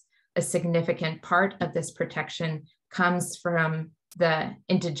 because a significant part of this protection comes from the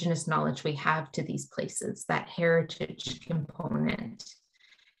Indigenous knowledge we have to these places, that heritage component.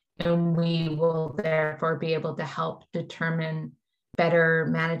 And we will therefore be able to help determine better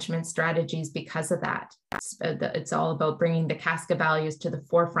management strategies because of that. It's all about bringing the Kaska values to the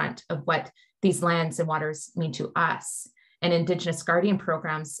forefront of what these lands and waters mean to us. And Indigenous guardian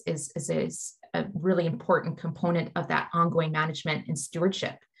programs is a really important component of that ongoing management and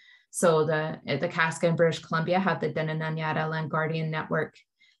stewardship. So the Kaska in British Columbia have the Dene Land Guardian Network,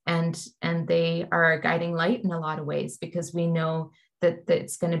 and they are a guiding light in a lot of ways, because we know that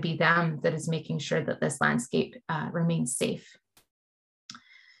it's going to be them that is making sure that this landscape remains safe.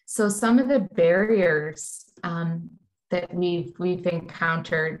 So some of the barriers that we've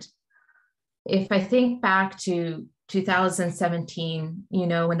encountered, if I think back to 2017,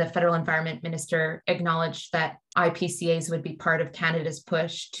 when the federal environment minister acknowledged that IPCAs would be part of Canada's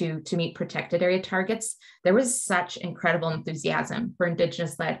push to meet protected area targets, there was such incredible enthusiasm for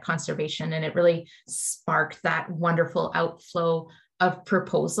Indigenous-led conservation, and it really sparked that wonderful outflow of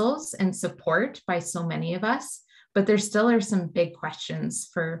proposals and support by so many of us. But there still are some big questions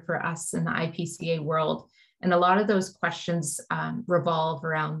for us in the IPCA world. And a lot of those questions revolve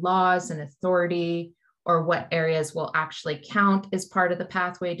around laws and authority, or what areas will actually count as part of the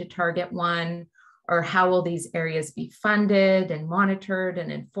pathway to target 1, or how will these areas be funded and monitored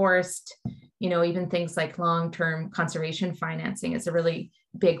and enforced? You know, even things like long-term conservation financing is a really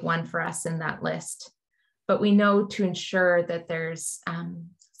big one for us in that list. But we know to ensure that there's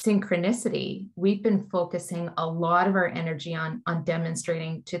synchronicity, we've been focusing a lot of our energy on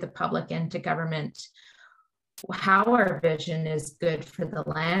demonstrating to the public and to government how our vision is good for the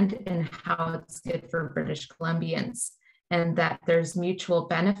land and how it's good for British Columbians, and that there's mutual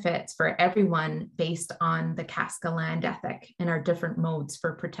benefits for everyone based on the Kaska land ethic and our different modes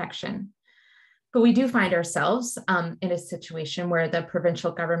for protection. But we do find ourselves in a situation where the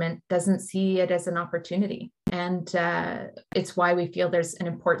provincial government doesn't see it as an opportunity. And it's why we feel there's an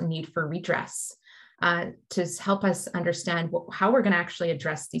important need for redress to help us understand how we're going to actually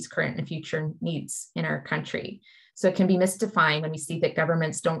address these current and future needs in our country. So it can be mystifying when we see that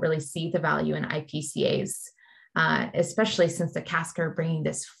governments don't really see the value in IPCAs, especially since the Kaska are bringing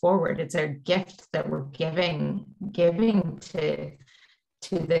this forward. It's a gift that we're giving to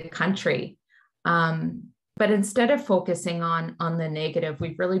the country. But instead of focusing on the negative,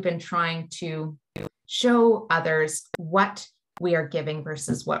 we've really been trying to show others what we are giving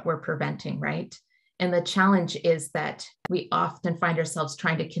versus what we're preventing, right? And the challenge is that we often find ourselves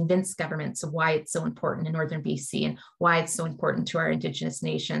trying to convince governments of why it's so important in Northern BC and why it's so important to our Indigenous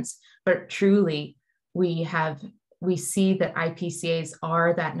nations. But truly, we see that IPCAs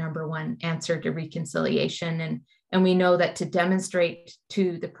are that #1 answer to reconciliation. And we know that to demonstrate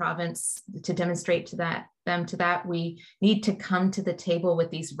to the province, to demonstrate to that, we need to come to the table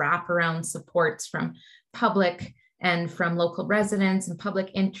with these wraparound supports from public and from local residents and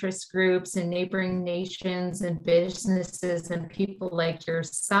public interest groups and neighboring nations and businesses and people like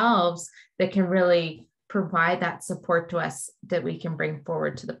yourselves that can really provide that support to us that we can bring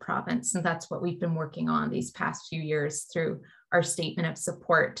forward to the province. And that's what we've been working on these past few years through our statement of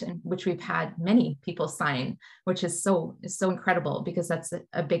support, and which we've had many people sign, which is so incredible, because that's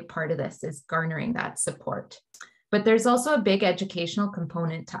a big part of this, is garnering that support. But there's also a big educational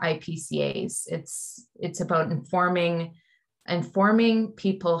component to IPCAs. It's about informing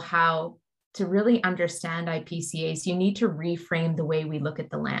people how to really understand IPCAs. You need to reframe the way we look at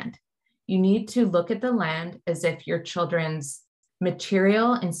the land. You need to look at the land as if your children's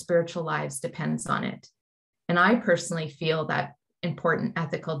material and spiritual lives depends on it. And I personally feel that important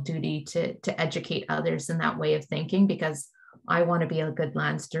ethical duty to educate others in that way of thinking, because I want to be a good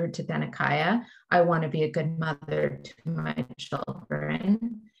land steward to Dena Kayeh. I want to be a good mother to my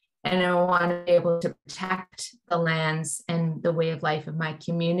children. And I want to be able to protect the lands and the way of life of my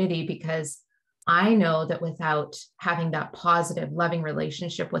community, because I know that without having that positive, loving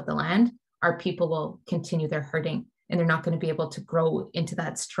relationship with the land, our people will continue their hurting, and they're not going to be able to grow into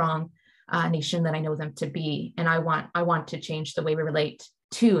that strong nation that I know them to be. And I want to change the way we relate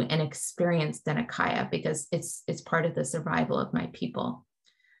to and experience Dena Kayeh, because it's part of the survival of my people.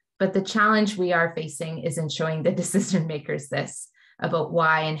 But the challenge we are facing is in showing the decision makers this about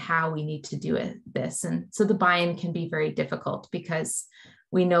why and how we need to do this. And so the buy-in can be very difficult, because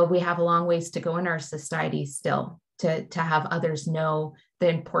we know we have a long ways to go in our society still to have others know the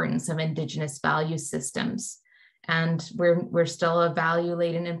importance of Indigenous value systems. And we're still a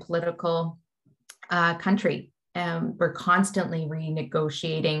value-laden and political country. We're constantly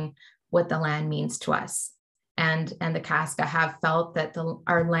renegotiating what the land means to us. And the Kaska have felt that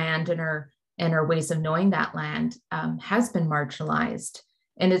our land and our ways of knowing that land has been marginalized.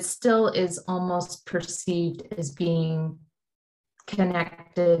 And it still is almost perceived as being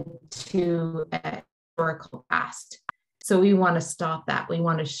connected to a historical past. So we want to stop that. We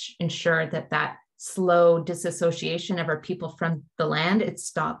want to ensure that slow disassociation of our people from the land, it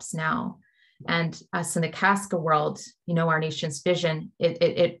stops now. And us in the Kaska world, our nation's vision,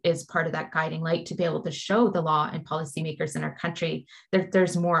 it is part of that guiding light to be able to show the law and policymakers in our country that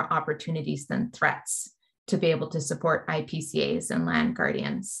there's more opportunities than threats to be able to support IPCAs and land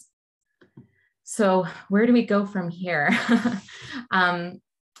guardians. So where do we go from here?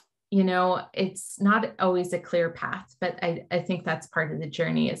 It's not always a clear path, but I think that's part of the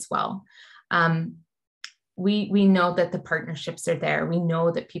journey as well. We know that the partnerships are there. We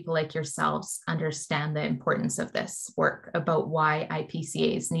know that people like yourselves understand the importance of this work about why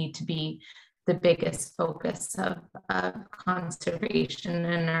IPCAs need to be the biggest focus of conservation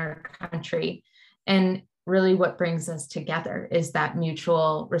in our country. And really what brings us together is that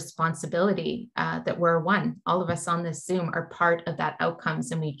mutual responsibility that we're one. All of us on this Zoom are part of that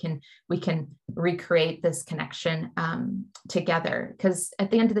outcomes, and we can recreate this connection together. Because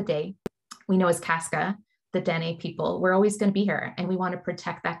at the end of the day, we know as Kaska, the Dene people, we're always going to be here, and we want to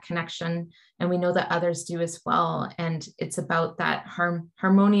protect that connection, and we know that others do as well. And it's about that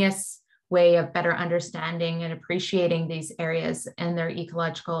harmonious way of better understanding and appreciating these areas and their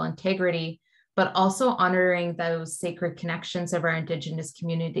ecological integrity, but also honoring those sacred connections of our Indigenous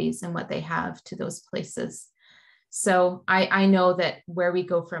communities and what they have to those places. So I know that where we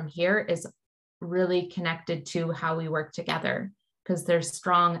go from here is really connected to how we work together, because there's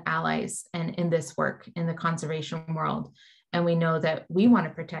strong allies and in this work in the conservation world. And we know that we want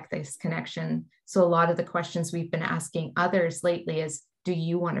to protect this connection. So a lot of the questions we've been asking others lately is, do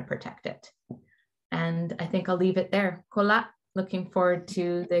you want to protect it? And I think I'll leave it there. Kola, looking forward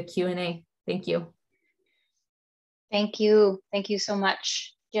to the Q&A. Thank you. Thank you. Thank you so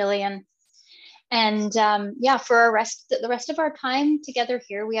much, Gillian. And yeah, for the rest of our time together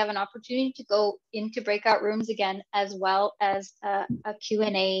here, we have an opportunity to go into breakout rooms again, as well as a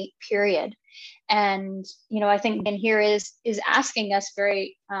Q&A period. And, you know, I think Ben here is asking us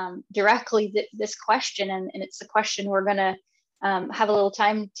very directly this question, and it's the question we're going to have a little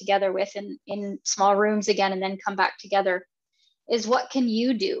time together with in small rooms again, and then come back together, is what can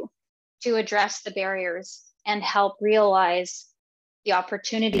you do to address the barriers and help realize the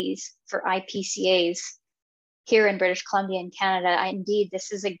opportunities for IPCAs here in British Columbia and Canada? Indeed,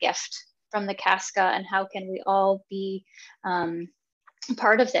 this is a gift from the Kaska, and how can we all be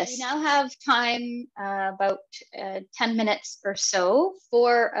part of this? We now have time, about 10 minutes or so,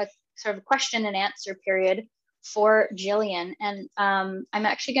 for a sort of question and answer period for Gillian. And I'm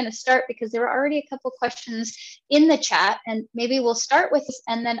actually going to start because there are already a couple questions in the chat, and maybe we'll start with this,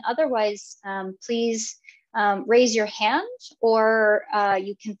 and then otherwise, please raise your hand, or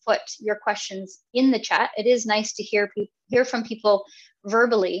you can put your questions in the chat. It is nice to hear from people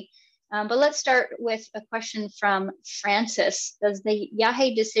verbally. But let's start with a question from Francis. Does the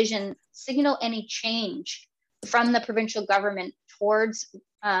Yahé decision signal any change from the provincial government towards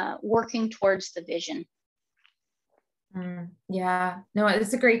working towards the vision? Yeah, no,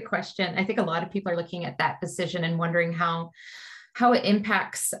 it's a great question. I think a lot of people are looking at that decision and wondering how it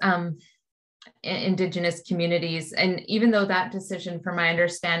impacts Indigenous communities. And even though that decision, from my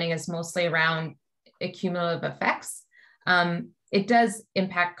understanding, is mostly around cumulative effects, it does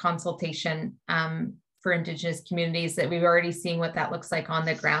impact consultation for Indigenous communities, that we've already seen what that looks like on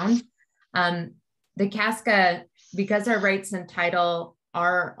the ground. The Kaska, because our rights and title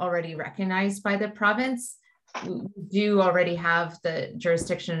are already recognized by the province, we do already have the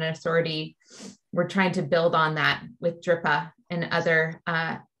jurisdiction and authority. We're trying to build on that with DRIPA and other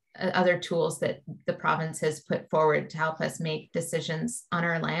tools that the province has put forward to help us make decisions on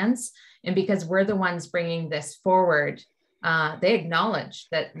our lands. And because we're the ones bringing this forward, they acknowledge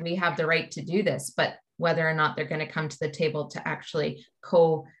that we have the right to do this, but whether or not they're going to come to the table to actually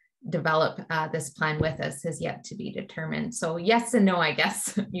co-develop this plan with us has yet to be determined. So yes and no, I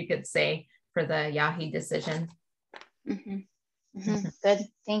guess you could say, for the Yahé decision. Good,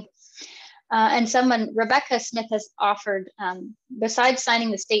 thanks. And Rebecca Smith has offered, besides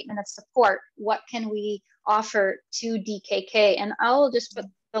signing the statement of support, what can we offer to DKK? And I'll just put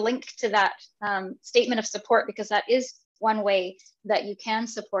the link to that statement of support, because that is one way that you can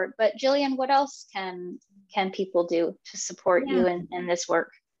support. But Gillian, what else can people do to support you in this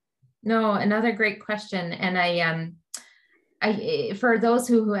work? No, another great question. And for those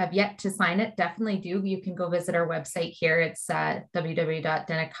who have yet to sign it, definitely do. You can go visit our website here. It's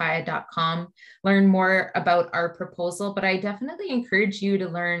www.denakayeh.com. Learn more about our proposal, but I definitely encourage you to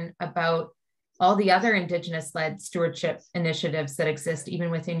learn about all the other Indigenous-led stewardship initiatives that exist even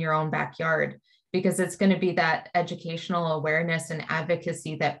within your own backyard, because it's going to be that educational awareness and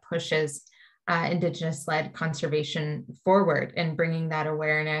advocacy that pushes Indigenous-led conservation forward, and bringing that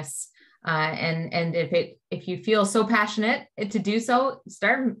awareness. And if you feel so passionate to do so,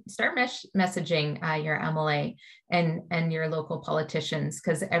 start messaging your MLA and your local politicians,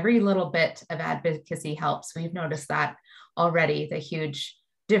 because every little bit of advocacy helps. We've noticed that already, the huge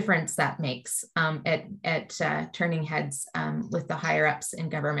difference that makes at turning heads with the higher ups in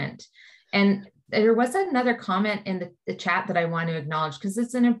government. And there was another comment in the chat that I want to acknowledge, because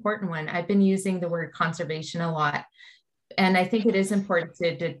it's an important one. I've been using the word conservation a lot. And I think it is important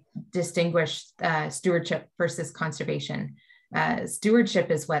to distinguish stewardship versus conservation.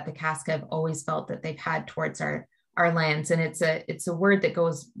 Stewardship is what the Kaska have always felt that they've had towards our lands. And it's a word that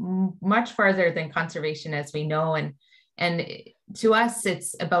goes much farther than conservation, as we know. And to us,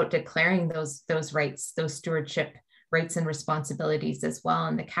 it's about declaring those rights, those stewardship rights and responsibilities as well.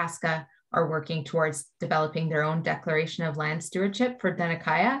 And the Kaska are working towards developing their own declaration of land stewardship for Dena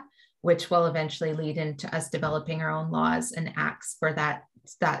Kayeh, which will eventually lead into us developing our own laws and acts for that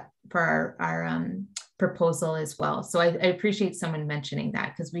for our proposal as well. So I appreciate someone mentioning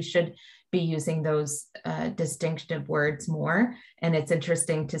that, because we should be using those distinctive words more. And it's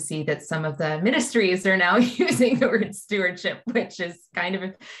interesting to see that some of the ministries are now using the word stewardship, which is kind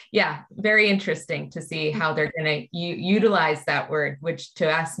of, yeah, very interesting to see how they're going to utilize that word, which to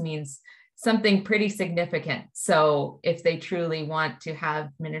us means something pretty significant. So if they truly want to have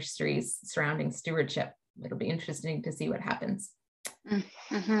ministries surrounding stewardship, it'll be interesting to see what happens.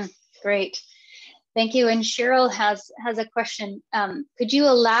 Mm-hmm. Great. Thank you. And Cheryl has a question. Could you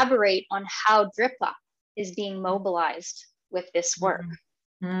elaborate on how DRIPA is being mobilized with this work?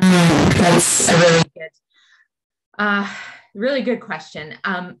 That's a really good question.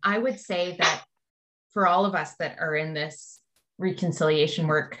 I would say that for all of us that are in this reconciliation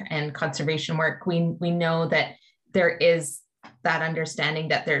work and conservation work, we know that there is that understanding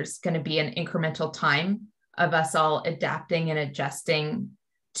that there's going to be an incremental time of us all adapting and adjusting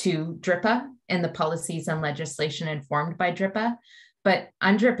to DRIPA and the policies and legislation informed by DRIPA. But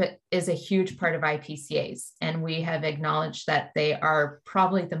UNDRIPA is a huge part of IPCAs, and we have acknowledged that they are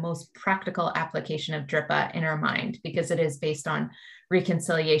probably the most practical application of DRIPA in our mind, because it is based on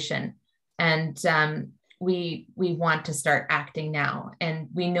reconciliation. And we want to start acting now. And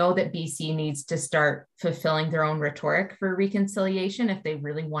we know that BC needs to start fulfilling their own rhetoric for reconciliation if they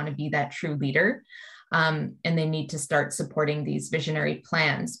really want to be that true leader. And they need to start supporting these visionary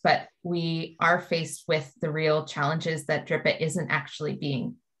plans. But we are faced with the real challenges that DRIPA isn't actually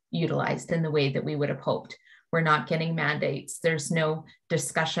being utilized in the way that we would have hoped. We're not getting mandates. There's no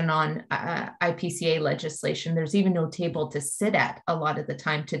discussion on IPCA legislation. There's even no table to sit at a lot of the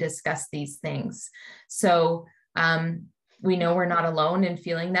time to discuss these things. So we know we're not alone in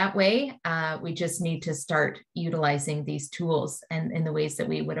feeling that way. We just need to start utilizing these tools and in the ways that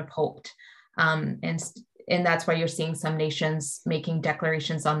we would have hoped. And that's why you're seeing some nations making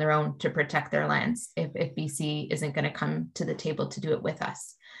declarations on their own to protect their lands if BC isn't going to come to the table to do it with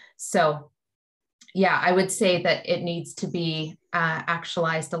us. So yeah, I would say that it needs to be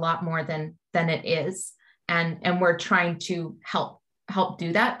actualized a lot more than it is. And we're trying to help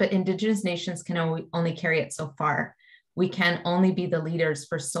do that, but Indigenous nations can only carry it so far. We can only be the leaders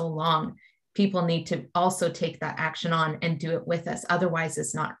for so long. People need to also take that action on and do it with us. Otherwise,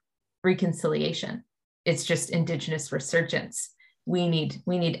 it's not reconciliation. It's just Indigenous resurgence. We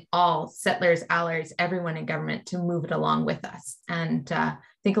need all settlers, allies, everyone in government to move it along with us. And I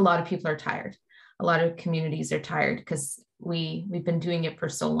think a lot of people are tired. A lot of communities are tired because we've been doing it for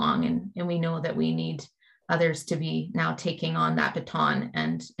so long, and we know that we need others to be now taking on that baton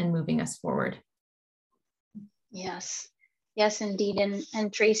and moving us forward. Yes, indeed.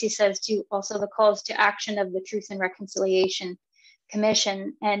 And Tracy says too, also the calls to action of the Truth and Reconciliation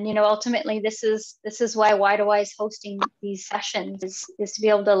Commission. And ultimately this is why Wide is hosting these sessions is to be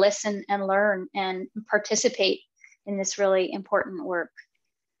able to listen and learn and participate in this really important work.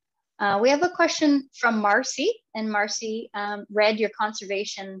 We have a question from Marcy, and Marcy read your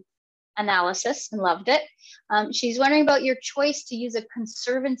conservation analysis and loved it. She's wondering about your choice to use a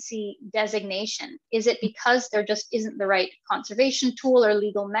conservancy designation. Is it because there just isn't the right conservation tool or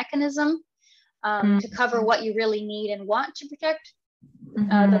legal mechanism to cover what you really need and want to protect?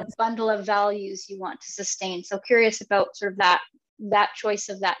 The bundle of values you want to sustain. So curious about sort of that choice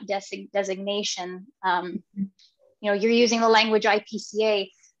of that designation. You're using the language IPCA,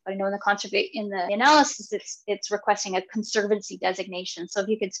 but I know in the analysis, it's requesting a conservancy designation. So if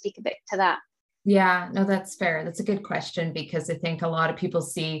you could speak a bit to that. Yeah, no, that's fair. That's a good question, because I think a lot of people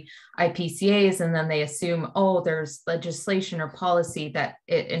see IPCAs and then they assume, oh, there's legislation or policy that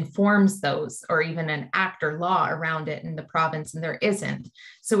it informs those, or even an act or law around it in the province, and there isn't.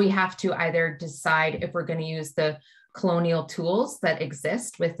 So we have to either decide if we're going to use the colonial tools that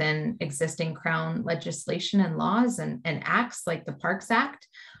exist within existing Crown legislation and laws and acts like the Parks Act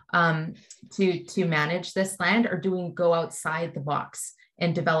to manage this land, or do we go outside the box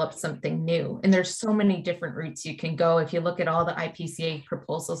and develop something new? And there's so many different routes you can go. If you look at all the IPCA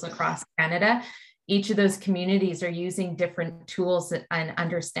proposals across Canada, each of those communities are using different tools and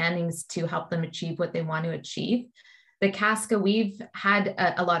understandings to help them achieve what they want to achieve. The Kaska, we've had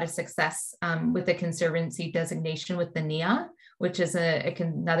a lot of success with the conservancy designation with the NIA, which is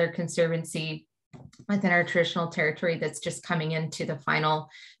another conservancy within our traditional territory that's just coming into the final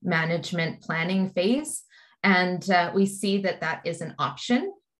management planning phase. And we see that is an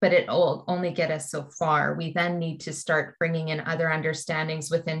option, but it will only get us so far. We then need to start bringing in other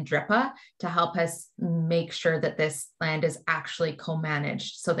understandings within DRIPA to help us make sure that this land is actually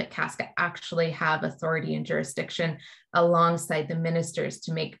co-managed, so that Kaska actually have authority and jurisdiction alongside the ministers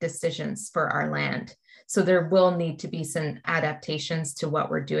to make decisions for our land. So there will need to be some adaptations to what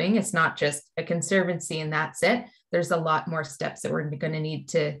we're doing. It's not just a conservancy and that's it. There's a lot more steps that we're going to need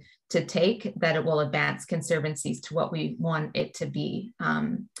to to take, that it will advance conservancies to what we want it to be.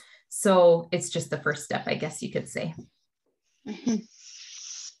 So it's just the first step, I guess you could say. Mm-hmm.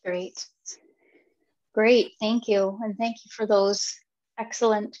 Great. Great, thank you. And thank you for those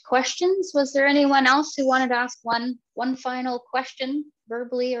excellent questions. Was there anyone else who wanted to ask one final question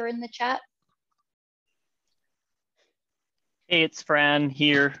verbally or in the chat? Hey, it's Fran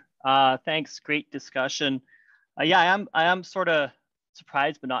here. Thanks, great discussion. Yeah, I am sort of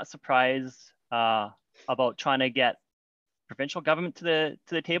surprised, but not surprised about trying to get provincial government to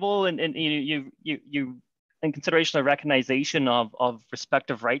the table, and you in consideration of recognition of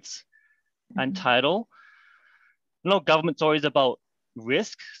respective rights and title. No, government's always about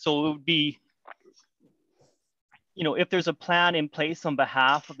risk, so it would be, if there's a plan in place on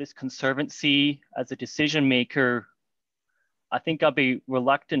behalf of this conservancy as a decision maker, I think I'll be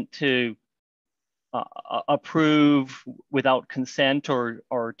reluctant to approve without consent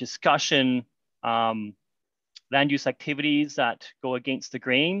or discussion land use activities that go against the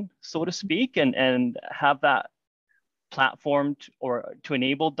grain, so to speak, and have that platform to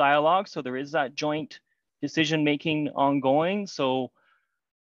enable dialogue. So there is that joint decision making ongoing. So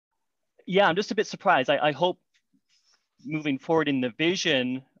yeah, I'm just a bit surprised. I hope moving forward in the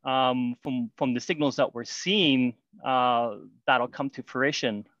vision from the signals that we're seeing, that'll come to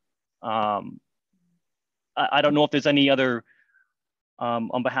fruition. I don't know if there's any other,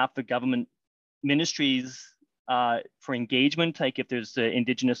 on behalf of the government ministries, for engagement, like if there's the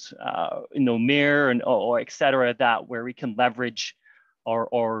Indigenous, mayor or et cetera, that where we can leverage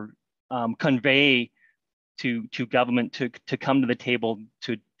or convey to government to come to the table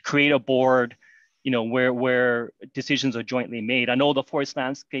to create a board, where decisions are jointly made. I know the forest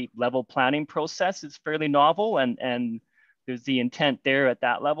landscape level planning process is fairly novel, and there's the intent there at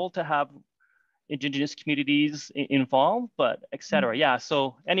that level to have Indigenous communities involved, but et cetera. Yeah.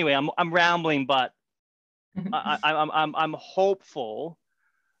 So anyway, I'm rambling, but I'm hopeful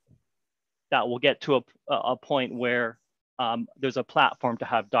that we'll get to a point where there's a platform to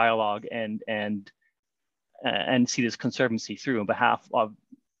have dialogue and see this conservancy through on behalf of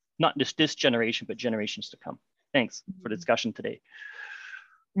not just this generation, but generations to come. Thanks for the discussion today.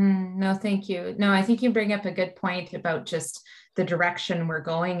 No, thank you. No, I think you bring up a good point about just the direction we're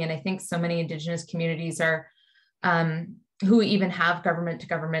going. And I think so many Indigenous communities are, who even have government to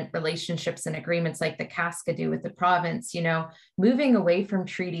government relationships and agreements like the Kaska do with the province, moving away from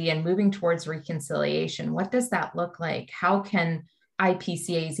treaty and moving towards reconciliation. What does that look like? How can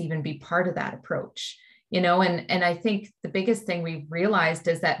IPCAs even be part of that approach? And I think the biggest thing we've realized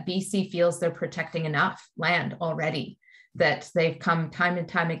is that BC feels they're protecting enough land already, that they've come time and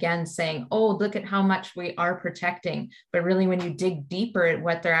time again saying, oh, look at how much we are protecting. But really, when you dig deeper at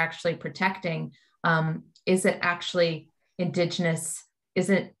what they're actually protecting, is it actually Indigenous? Is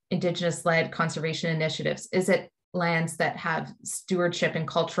it Indigenous-led conservation initiatives? Is it lands that have stewardship and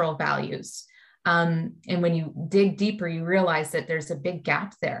cultural values? And when you dig deeper, you realize that there's a big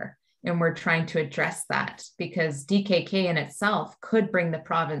gap there. And we're trying to address that, because DKK in itself could bring the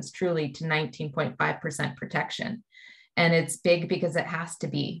province truly to 19.5% protection. And it's big because it has to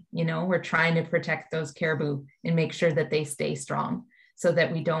be, we're trying to protect those caribou and make sure that they stay strong so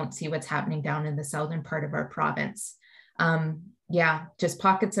that we don't see what's happening down in the southern part of our province. Just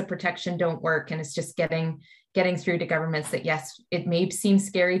pockets of protection don't work. And it's just getting through to governments that, yes, it may seem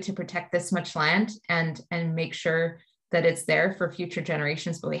scary to protect this much land and make sure that it's there for future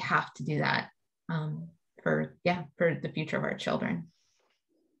generations, but we have to do that for the future of our children.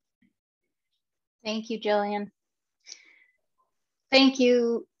 Thank you, Gillian. Thank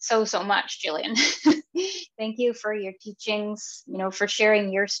you so much, Gillian. Thank you for your teachings, for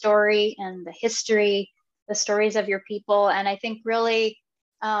sharing your story and the history, the stories of your people. And I think really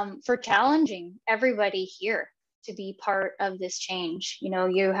for challenging everybody here to be part of this change.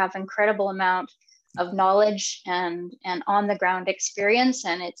 You have incredible amount of knowledge and on the ground experience.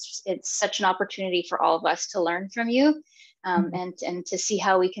 And it's such an opportunity for all of us to learn from you and to see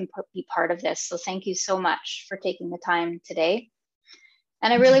how we can be part of this. So thank you so much for taking the time today.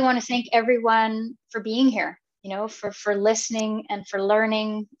 And I really want to thank everyone for being here, for listening and for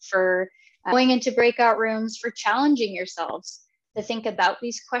learning, for going into breakout rooms, for challenging yourselves to think about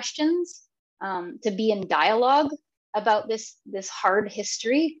these questions, to be in dialogue about this hard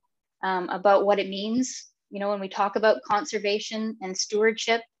history, about what it means, when we talk about conservation and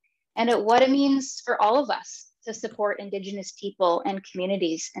stewardship, and what it means for all of us to support Indigenous people and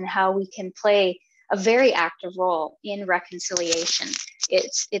communities, and how we can play a very active role in reconciliation.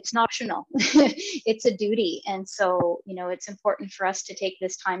 It's not optional. It's a duty. And so, you know, it's important for us to take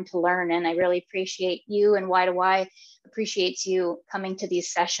this time to learn. And I really appreciate you, and Y2Y appreciates you coming to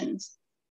these sessions.